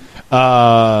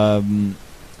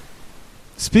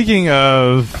 Speaking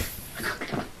of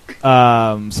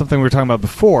something we were talking about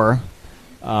before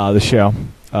the show,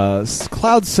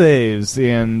 cloud saves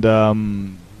and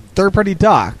third-party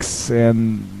docks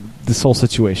and this whole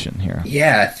situation here.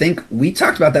 Yeah, I think we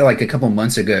talked about that like a couple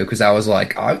months ago because I was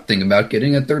like, I'm thinking about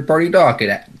getting a third-party dock.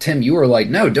 And Tim, you were like,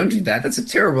 no, don't do that. That's a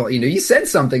terrible, you said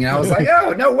something. And I was like,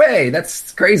 oh, no way.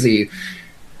 That's crazy.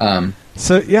 Someone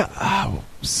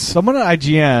at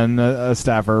IGN, a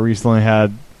staffer, recently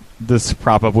had this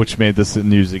prop up, which made this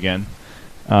news again.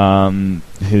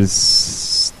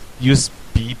 His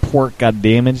USB port got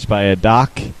damaged by a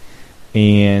dock,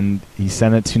 and he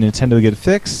sent it to Nintendo to get it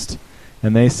fixed,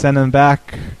 and they sent him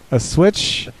back a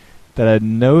Switch that had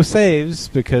no saves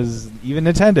because even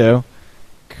Nintendo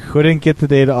couldn't get the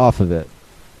data off of it.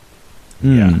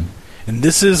 Yeah. And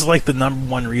this is like the number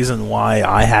one reason why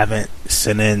I haven't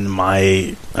sent in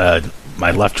my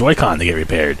my left Joy-Con to get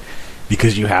repaired,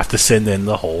 because you have to send in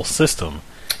the whole system.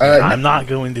 I'm not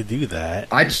going to do that.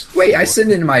 I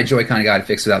sent in my Joy-Con and got it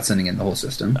fixed without sending in the whole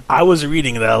system. I was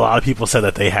reading that a lot of people said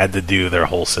that they had to do their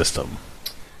whole system.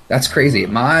 That's crazy.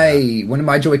 One of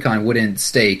my Joy-Con wouldn't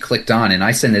stay clicked on, and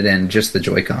I sent it in just the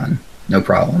Joy-Con. No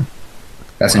problem.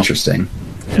 That's interesting.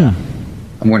 Yeah.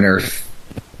 I wonder if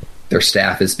their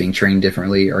staff is being trained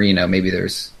differently, or maybe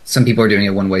there's some people are doing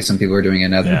it one way, some people are doing it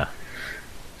another. Yeah.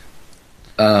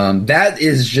 That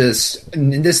is just,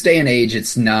 in this day and age,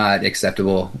 it's not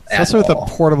acceptable at all. Especially with a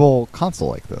portable console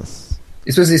like this.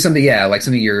 Especially something, like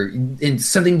something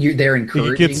they're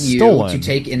encouraging you stolen. to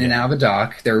take in and out of a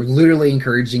dock. They're literally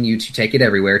encouraging you to take it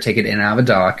everywhere, take it in and out of a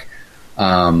dock.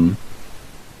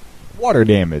 Water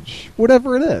damage,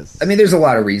 whatever it is. I mean, there's a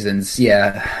lot of reasons,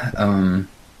 yeah.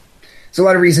 There's a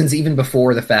lot of reasons even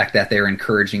before the fact that they're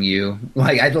encouraging you.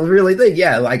 Like, I don't really think,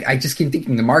 I just keep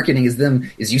thinking the marketing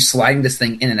is you sliding this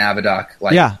thing in and out of a dock,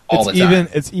 all the time.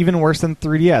 It's even worse than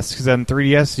 3DS, because on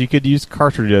 3DS you could use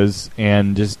cartridges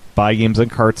and just buy games on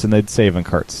carts and they'd save in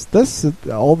carts.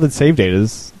 All the save data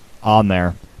is on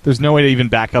there. There's no way to even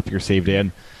back up your save data.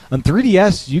 And on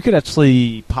 3DS, you could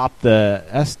actually pop the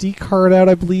SD card out,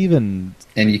 I believe, and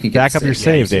you can back up your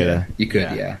save data. You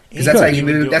could, yeah. Because that's how you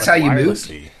moved. That's how you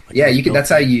moved. Yeah, you could. That's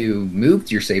how you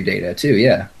moved your save data too.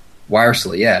 Yeah,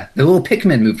 wirelessly. Yeah, the little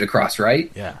Pikmin moved across,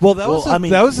 right? Yeah. Well, that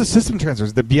was the system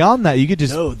transfers. Beyond that, you could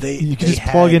just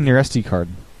plug in your SD card.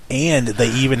 And they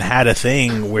even had a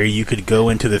thing where you could go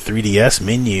into the 3DS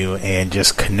menu and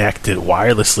just connect it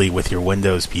wirelessly with your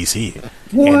Windows PC.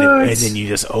 What? And then you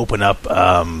just open up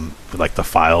like the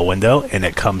file window, and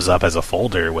it comes up as a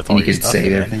folder with all your stuff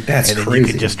in it. That's and then crazy. you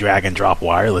can just drag and drop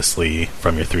wirelessly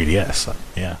from your 3DS. So,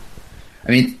 yeah. I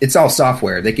mean, it's all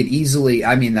software. They could easily,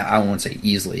 I won't say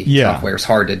easily. Yeah. Software is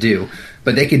hard to do.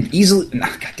 But they could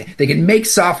they could make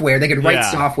software, they could write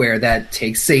software that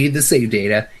takes the save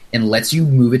data and lets you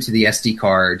move it to the SD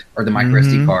card or the micro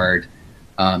SD card.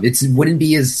 It wouldn't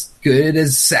be as good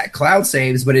as cloud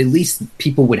saves, but at least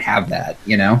people would have that,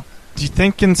 Do you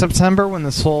think in September, when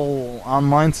this whole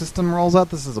online system rolls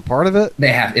out, this is a part of it?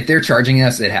 They have. If they're charging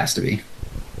us, it has to be.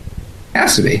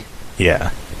 Has to be. Yeah.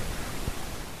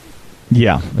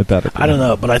 Yeah, it better be. I don't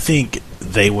know, but I think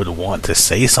they would want to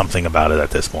say something about it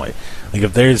at this point. Like,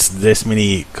 if there's this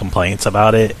many complaints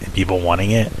about it and people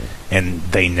wanting it, and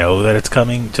they know that it's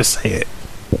coming, just say it.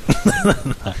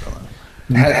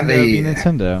 Have they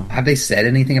Nintendo? Have they said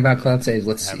anything about cloud saves?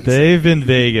 Let's see. They've been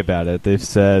vague about it. They've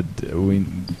said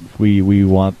we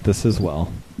want this as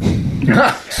well.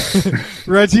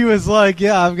 Reggie was like,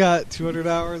 "Yeah, I've got 200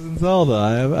 hours in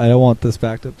Zelda. I want this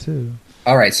backed up too."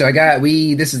 All right, so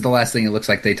this is the last thing it looks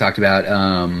like they talked about.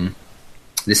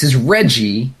 This is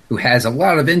Reggie, who has a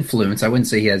lot of influence. I wouldn't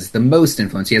say he has the most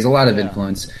influence. He has a lot of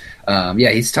influence.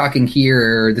 He's talking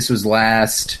here. This was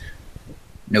last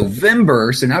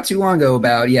November, so not too long ago,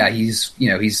 about he's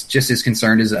just as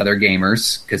concerned as other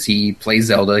gamers because he plays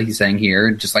Zelda. He's saying here,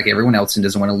 just like everyone else, and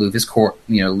doesn't want to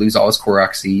lose all his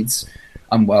Korok seeds.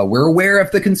 We're aware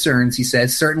of the concerns, he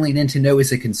says. Certainly, Nintendo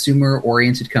is a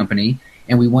consumer-oriented company,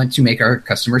 and we want to make our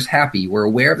customers happy. We're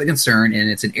aware of the concern, and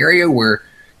it's an area we're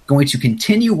going to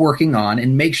continue working on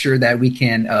and make sure that we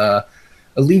can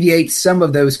alleviate some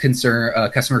of those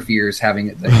customer fears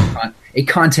having a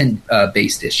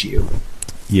content-based issue.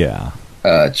 Yeah.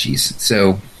 Jeez.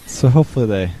 So hopefully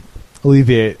they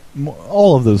alleviate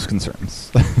all of those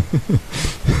concerns.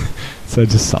 So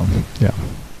just some. Yeah.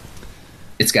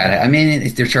 It's got to. I mean,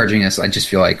 if they're charging us, I just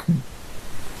feel like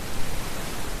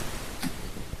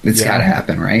it's got to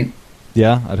happen, right?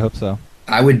 Yeah, I'd hope so.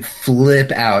 I would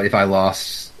flip out if I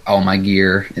lost all my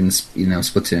gear in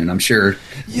Splatoon. I'm sure.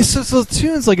 Yeah, so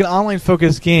Splatoon's like an online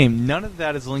focused game. None of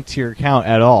that is linked to your account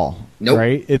at all. Nope.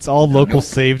 Right? It's all local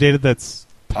save data that's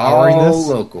powering all this.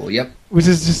 local. Yep. Which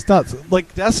is just nuts.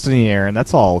 Like Destiny, Aaron.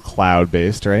 That's all cloud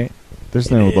based, right? There's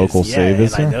no local save,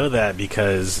 is there? I know that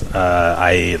because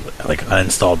I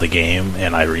uninstalled the game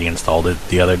and I reinstalled it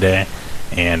the other day,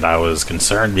 and I was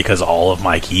concerned because all of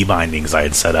my key bindings I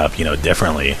had set up,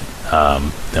 differently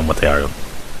than what they are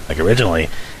originally,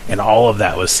 and all of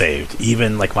that was saved.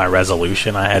 Even my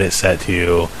resolution, I had it set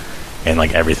to, and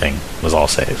everything was all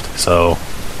saved. So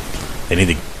they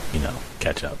need to,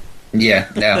 catch up. Yeah,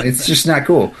 no, it's just not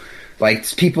cool.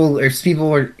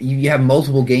 You have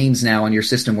multiple games now on your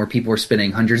system where people are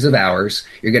spending hundreds of hours.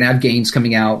 You're going to have games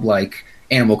coming out like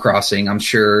Animal Crossing, I'm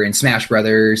sure, and Smash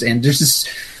Brothers, and there's just,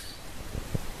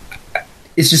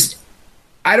 it's just,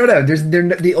 I don't know.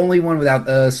 They're the only one without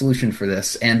a solution for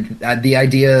this, and the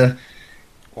idea.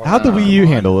 How'd the Wii U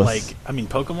handle this?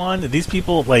 Pokemon. These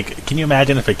people, can you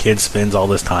imagine if a kid spends all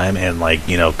this time and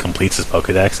completes his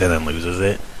Pokedex and then loses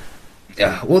it?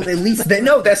 Well, at least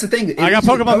no. That's the thing. I got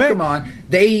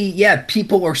Pokemon.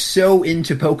 People are so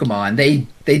into Pokemon.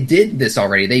 They did this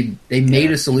already. They made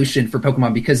a solution for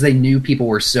Pokemon because they knew people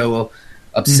were so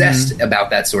obsessed about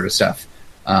that sort of stuff.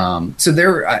 So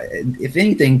there, if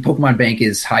anything, Pokemon Bank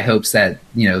is high hopes that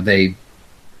they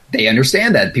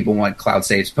understand that people want cloud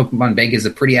saves. Pokemon Bank is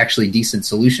a pretty actually decent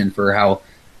solution for how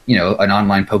an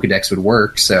online Pokedex would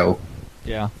work. So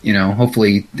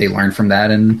hopefully they learn from that,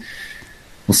 and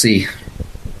we'll see.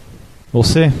 We'll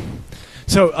see.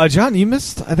 So, John, you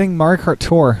missed, I think, Mario Kart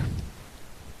Tour.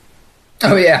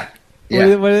 Oh, yeah. Are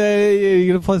you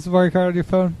going to play some Mario Kart on your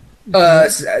phone?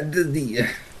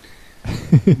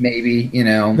 Maybe,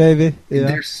 Maybe, yeah.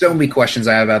 There's so many questions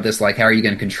I have about this, how are you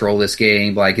going to control this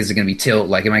game? Is it going to be tilt?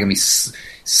 Am I going to be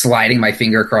sliding my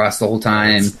finger across the whole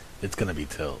time? It's going to be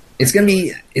tilt. Is it going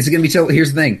to be tilt?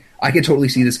 Here's the thing. I could totally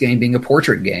see this game being a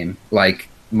portrait game.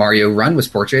 Mario Run was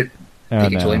portrait. They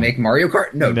can totally make Mario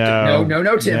Kart. No,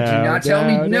 Tim. Do not tell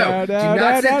me no. Do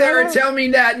not sit there and tell me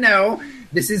that. No.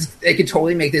 They could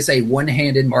totally make this a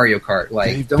one-handed Mario Kart.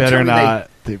 They better not.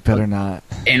 They better not.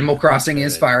 Animal Crossing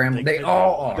is Fire Emblem. They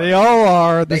all are. They all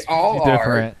are. They all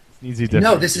are.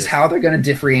 No, this is how they're going to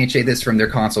differentiate this from their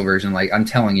console version. I'm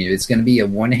telling you, it's going to be a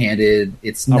one-handed.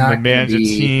 It's not going to manage be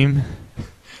a team.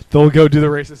 They'll go do the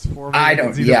races for me. I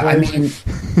don't. Yeah, I mean,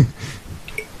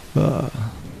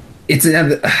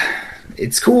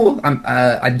 it's cool.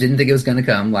 I didn't think it was going to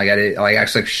come. I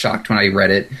actually shocked when I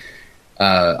read it.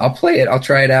 I'll play it. I'll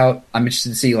try it out. I'm interested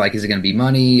to see is it going to be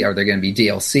money? Are there going to be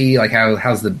DLC?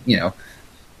 How's the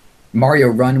Mario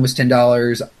Run was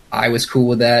 $10. I was cool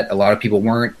with that. A lot of people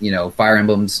weren't. Fire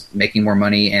Emblem's making more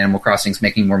money. Animal Crossing's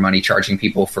making more money, charging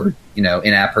people for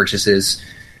in-app purchases.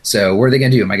 So what are they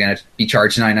going to do? Am I going to be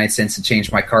charged 99 cents to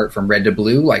change my cart from red to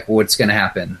blue? What's going to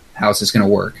happen? How's this going to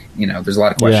work? There's a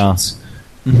lot of questions.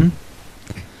 Yeah. Mm-hmm.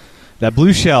 That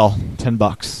blue shell,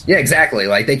 $10. Yeah, exactly.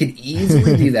 They could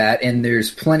easily do that, and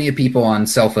there's plenty of people on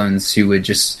cell phones who would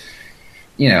just,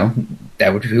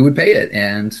 who would pay it,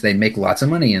 and they'd make lots of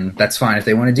money, and that's fine if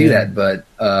they want to do that. But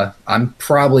I'm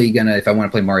probably gonna, if I want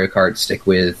to play Mario Kart, stick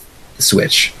with the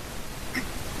Switch.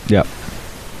 Yep.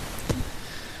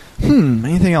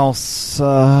 Anything else?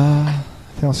 Anything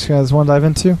else you guys want to dive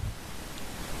into?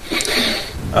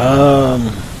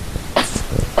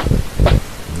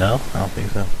 No, I don't think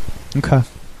so. Okay.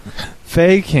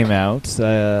 Faye came out.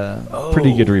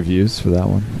 Pretty good reviews for that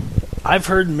one. I've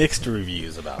heard mixed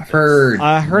reviews about this.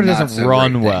 I heard it doesn't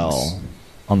run well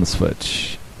on the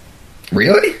Switch.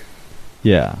 Really?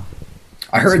 Yeah.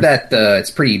 I heard that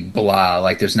it's pretty blah.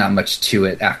 There's not much to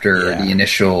it after the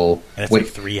initial. And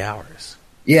it's 3 hours.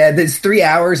 Yeah, there's 3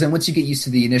 hours, and once you get used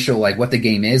to the initial, what the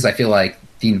game is, I feel like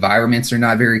the environments are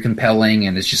not very compelling,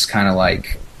 and it's just kind of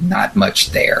not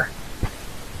much there.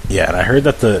 Yeah, and I heard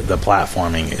that the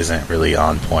platforming isn't really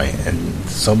on point, and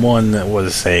someone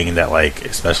was saying that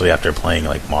especially after playing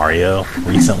Mario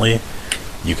recently,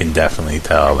 you can definitely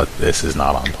tell that this is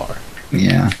not on par.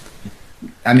 Yeah,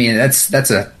 I mean let's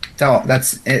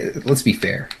be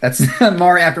fair. That's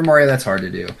Mario after Mario. That's hard to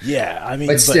do. Yeah, I mean,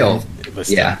 but still.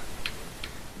 Yeah.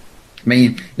 I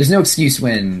mean, there's no excuse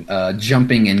when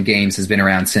jumping in games has been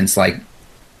around since at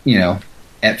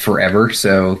forever.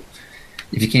 So.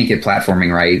 If you can't get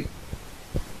platforming right,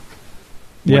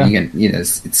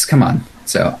 it's come on.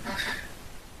 So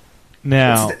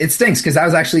now it stinks because I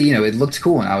was actually, it looked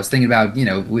cool, and I was thinking about,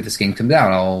 when this game comes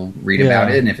out, I'll read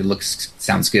about it, and if it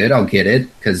sounds good, I'll get it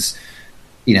because,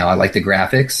 I like the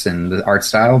graphics and the art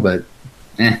style, but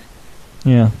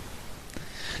yeah.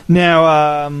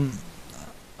 Now,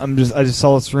 I just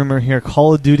saw this rumor here.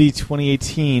 Call of Duty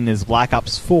 2018 is Black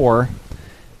Ops 4.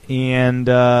 And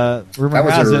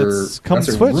rumor has it it's coming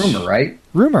to Switch. Rumor, right?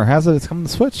 Rumor has it it's coming to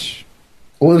Switch.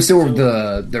 Well, it was still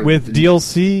with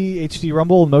DLC, HD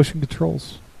Rumble, and motion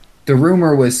controls. The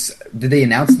rumor was, did they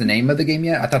announce the name of the game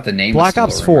yet? I thought the name Black was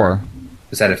Ops still a rumor. 4.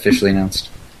 Was that officially announced?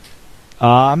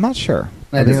 I'm not sure.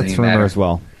 That I think doesn't that's even rumor matter. as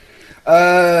well.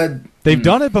 Uh, They've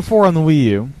done it before on the Wii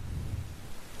U.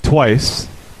 Twice.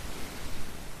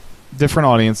 Different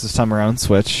audience this time around on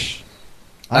Switch.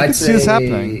 I could see this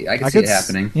happening. I could see it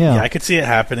happening. Yeah. I could see it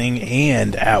happening.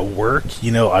 And at work,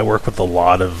 I work with a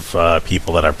lot of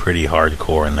people that are pretty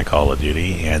hardcore in the Call of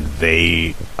Duty, and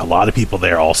a lot of people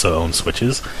there also own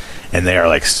Switches, and they are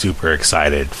like super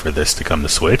excited for this to come to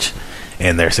Switch.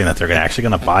 And they're saying that they're actually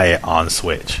going to buy it on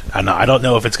Switch. I don't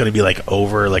know if it's going to be like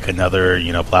over like another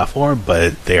platform,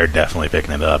 but they are definitely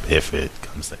picking it up if it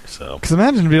comes there. So, Because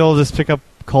imagine being able to just pick up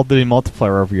Call of Duty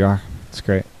multiplayer over VR. It's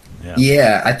great.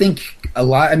 Yeah, I think a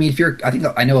lot. I mean,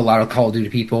 I know a lot of Call of Duty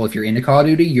people. If you're into Call of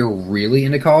Duty, you're really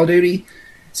into Call of Duty.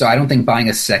 So I don't think buying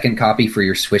a second copy for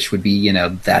your Switch would be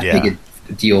that big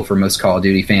a deal for most Call of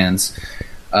Duty fans.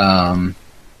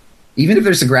 Even if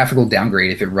there's a graphical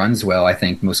downgrade, if it runs well, I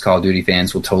think most Call of Duty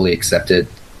fans will totally accept it.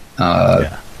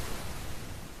 I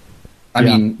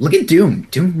mean, look at Doom.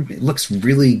 Doom looks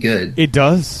really good. It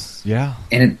does, yeah.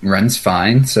 And it runs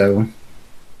fine, so...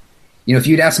 if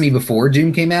you'd asked me before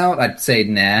Doom came out, I'd say,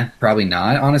 nah, probably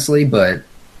not, honestly, but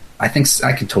I think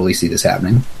I could totally see this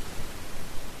happening.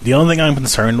 The only thing I'm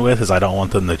concerned with is I don't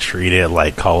want them to treat it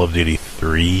like Call of Duty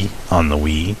 3 on the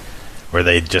Wii, where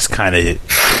they just kind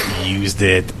of used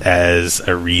it as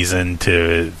a reason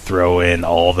to throw in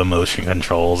all the motion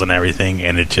controls and everything,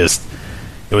 and it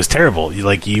was terrible.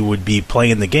 You would be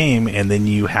playing the game, and then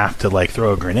you have to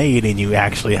throw a grenade, and you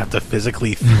actually have to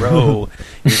physically throw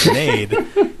your grenade.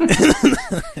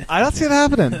 I don't see it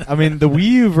happening. I mean, the Wii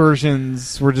U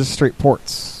versions were just straight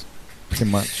ports, pretty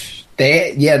much.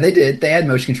 They did. They had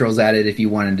motion controls added if you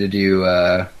wanted to do.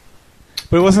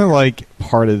 But it wasn't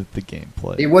part of the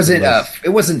gameplay. It wasn't. It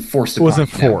wasn't forced. It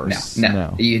wasn't upon you. forced.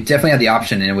 No. You definitely had the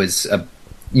option, and it was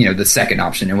the second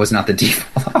option. It was not the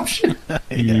default option.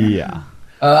 Yeah.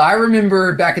 I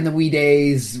remember back in the Wii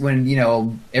days when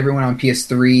everyone on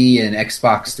PS3 and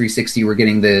Xbox 360 were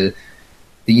getting the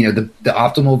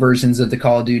optimal versions of the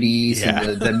Call of Duties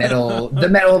and the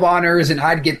Medal of Honors, and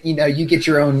I'd get you get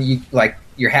your own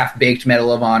your half baked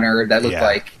Medal of Honor that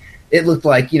looked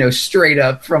like straight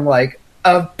up from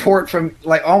a port from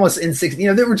almost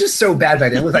N60. They were just so bad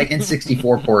back then. It looked like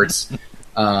N64 ports.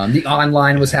 The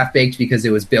online was half baked because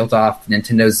it was built off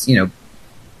Nintendo's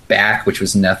back, which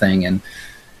was nothing, and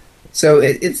so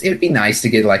it'd be nice to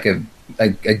get a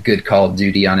good Call of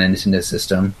Duty on a Nintendo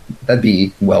system. That'd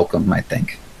be welcome, I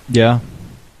think. Yeah.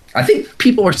 I think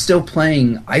people are still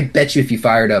playing. I bet you if you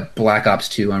fired up Black Ops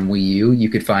 2 on Wii U, you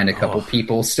could find a couple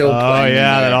people still playing. Oh,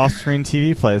 yeah, that off-screen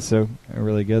TV plays so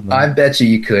really good. Though. I bet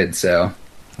you could, so.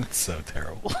 That's so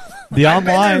terrible. The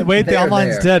online... Wait, the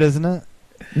online's dead, isn't it?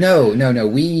 No.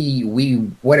 We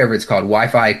whatever it's called,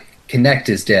 Wi-Fi Connect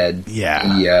is dead.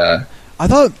 Yeah. I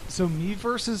thought so.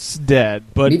 Miiverse is dead,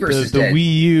 but the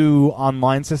Wii U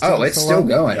online system. Oh, it's still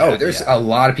going. Yeah, there's a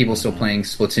lot of people still playing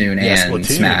Splatoon and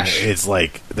Smash. It's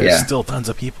there's still tons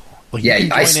of people. You can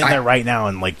join in there right now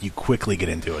and you quickly get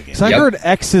into a game. So I heard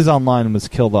X's online was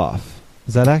killed off.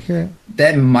 Is that accurate?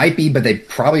 That might be, but they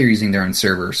probably are using their own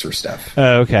servers for stuff.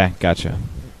 Oh, okay, gotcha.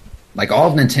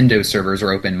 All of Nintendo servers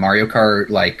are open. Mario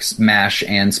Kart, Smash,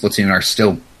 and Splatoon are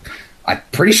still. I'm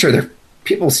pretty sure they're.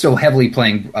 People still heavily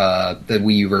playing the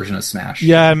Wii U version of Smash.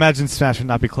 Yeah, I imagine Smash would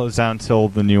not be closed down until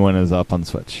the new one is up on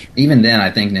Switch. Even then,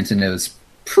 I think Nintendo's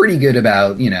pretty good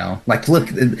about, look,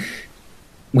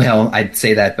 well, I'd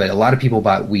say that, but a lot of people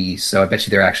bought Wii, so I bet you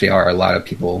there actually are a lot of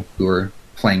people who are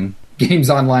playing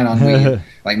games online on Wii,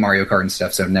 like Mario Kart and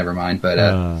stuff, so never mind. But,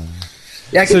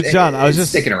 yeah, so John, I was just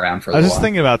sticking around for a I was while. just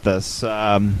thinking about this.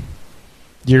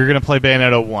 You're going to play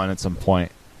Bayonetta 1 at some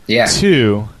point. Yeah.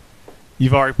 2...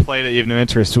 You've already played it. You have no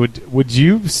interest. Would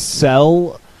you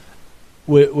sell?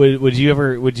 Would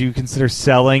you consider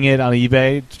selling it on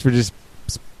eBay for just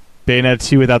Bayonetta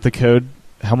 2 without the code?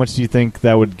 How much do you think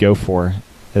that would go for?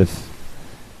 If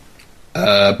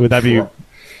would that be?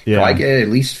 Yeah, I get at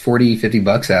least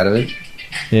 $40-$50 out of it.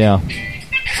 Yeah.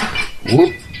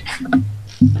 Whoop.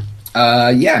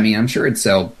 Yeah. I mean, I'm sure it'd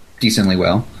sell decently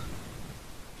well.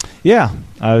 Yeah,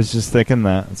 I was just thinking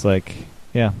that it's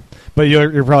yeah. But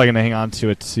you're probably going to hang on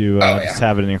to it to just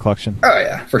have it in your collection. Oh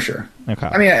yeah, for sure. Okay.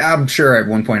 I mean, I'm sure at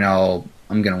one point I'm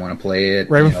going to want to play it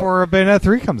right before Bayonetta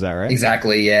 3 comes out, right?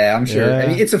 Exactly. Yeah, I'm sure. Yeah. I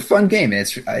mean, it's a fun game.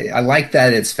 I like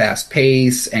that it's fast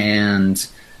paced and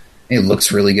it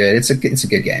looks really good. It's a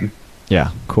good game.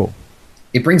 Yeah. Cool.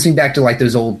 It brings me back to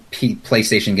those old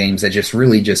PlayStation games that just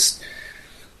really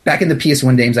back in the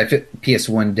PS1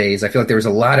 days, I feel like there was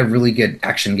a lot of really good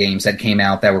action games that came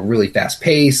out that were really fast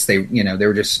paced. They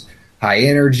were just high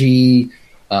energy.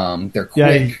 They're quick.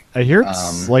 Yeah, I hear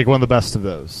it's like one of the best of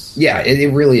those. Yeah,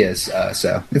 it really is.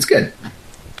 So it's good.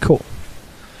 Cool.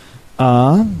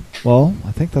 Well,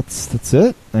 I think that's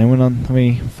it. Anyone have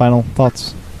any final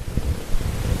thoughts?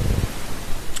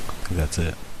 That's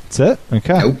it. That's it?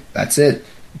 Okay. Nope, that's it.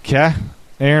 Okay.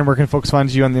 Aaron, where can folks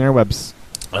find you on the interwebs?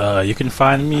 You can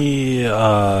find me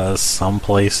some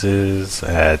places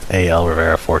at AL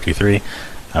Rivera 423.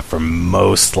 For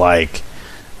most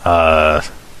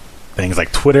things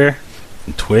like Twitter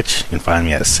and Twitch, you can find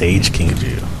me at Sage King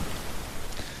Jew.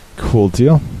 Cool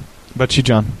deal. How about you,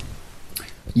 John?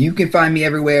 You can find me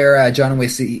everywhere, John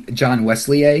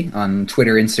Wesley on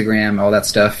Twitter, Instagram, all that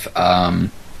stuff.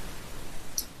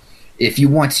 If you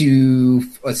want to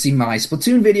see my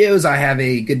Splatoon videos, I have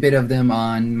a good bit of them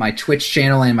on my Twitch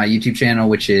channel and my YouTube channel,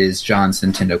 which is John's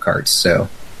Nintendo Carts. So,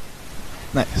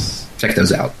 nice. Check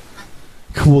those out.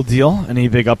 Cool deal. Any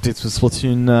big updates with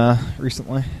Splatoon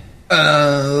recently?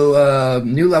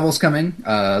 New levels coming.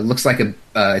 Looks like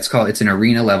it's an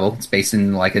arena level. It's based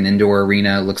in like an indoor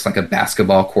arena. It looks like a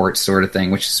basketball court sort of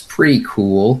thing, which is pretty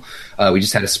cool. We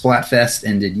just had a Splatfest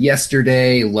ended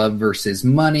yesterday. Love versus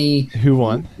Money. Who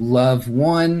won? Love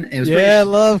won. It was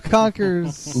Love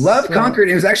conquers. Love conquered.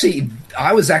 It was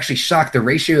I was actually shocked. The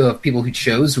ratio of people who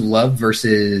chose Love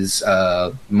versus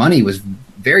Money was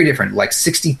very different. Like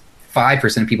 65%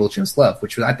 of people chose Love,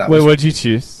 which I thought. Wait, what did you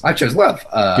choose? I chose Love.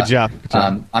 Good job.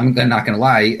 I'm not going to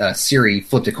lie. Siri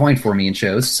flipped a coin for me and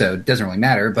chose, so it doesn't really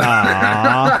matter. But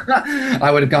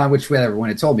I would have gone whichever one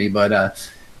it told me. But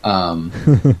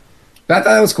but I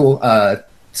thought that was cool.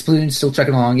 Splatoon still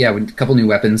checking along. Yeah, with a couple new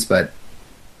weapons. But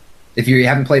if you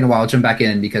haven't played in a while, jump back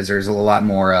in because there's a lot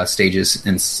more stages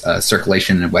and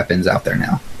circulation and weapons out there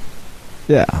now.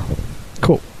 Yeah,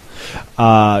 cool.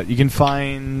 You can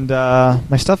find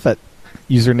my stuff at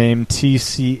username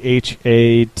TCHATEN,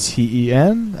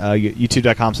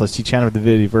 youtube.com/tchanner with the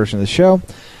video version of the show.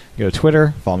 Go to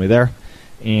Twitter, follow me there.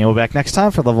 And we'll be back next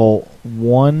time for level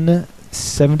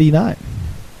 179.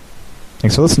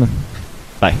 Thanks for listening.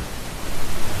 Bye.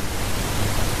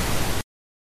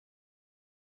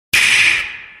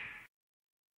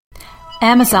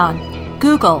 Amazon,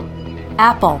 Google,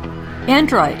 Apple,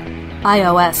 Android,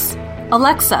 iOS,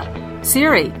 Alexa,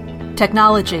 Siri,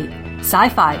 technology,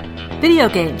 sci-fi, video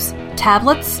games,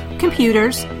 tablets,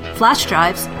 computers, flash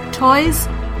drives, toys,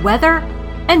 weather,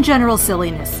 and general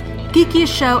silliness.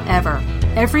 Geekiest show ever,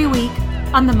 every week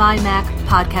on the MyMac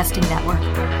Podcasting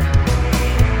Network.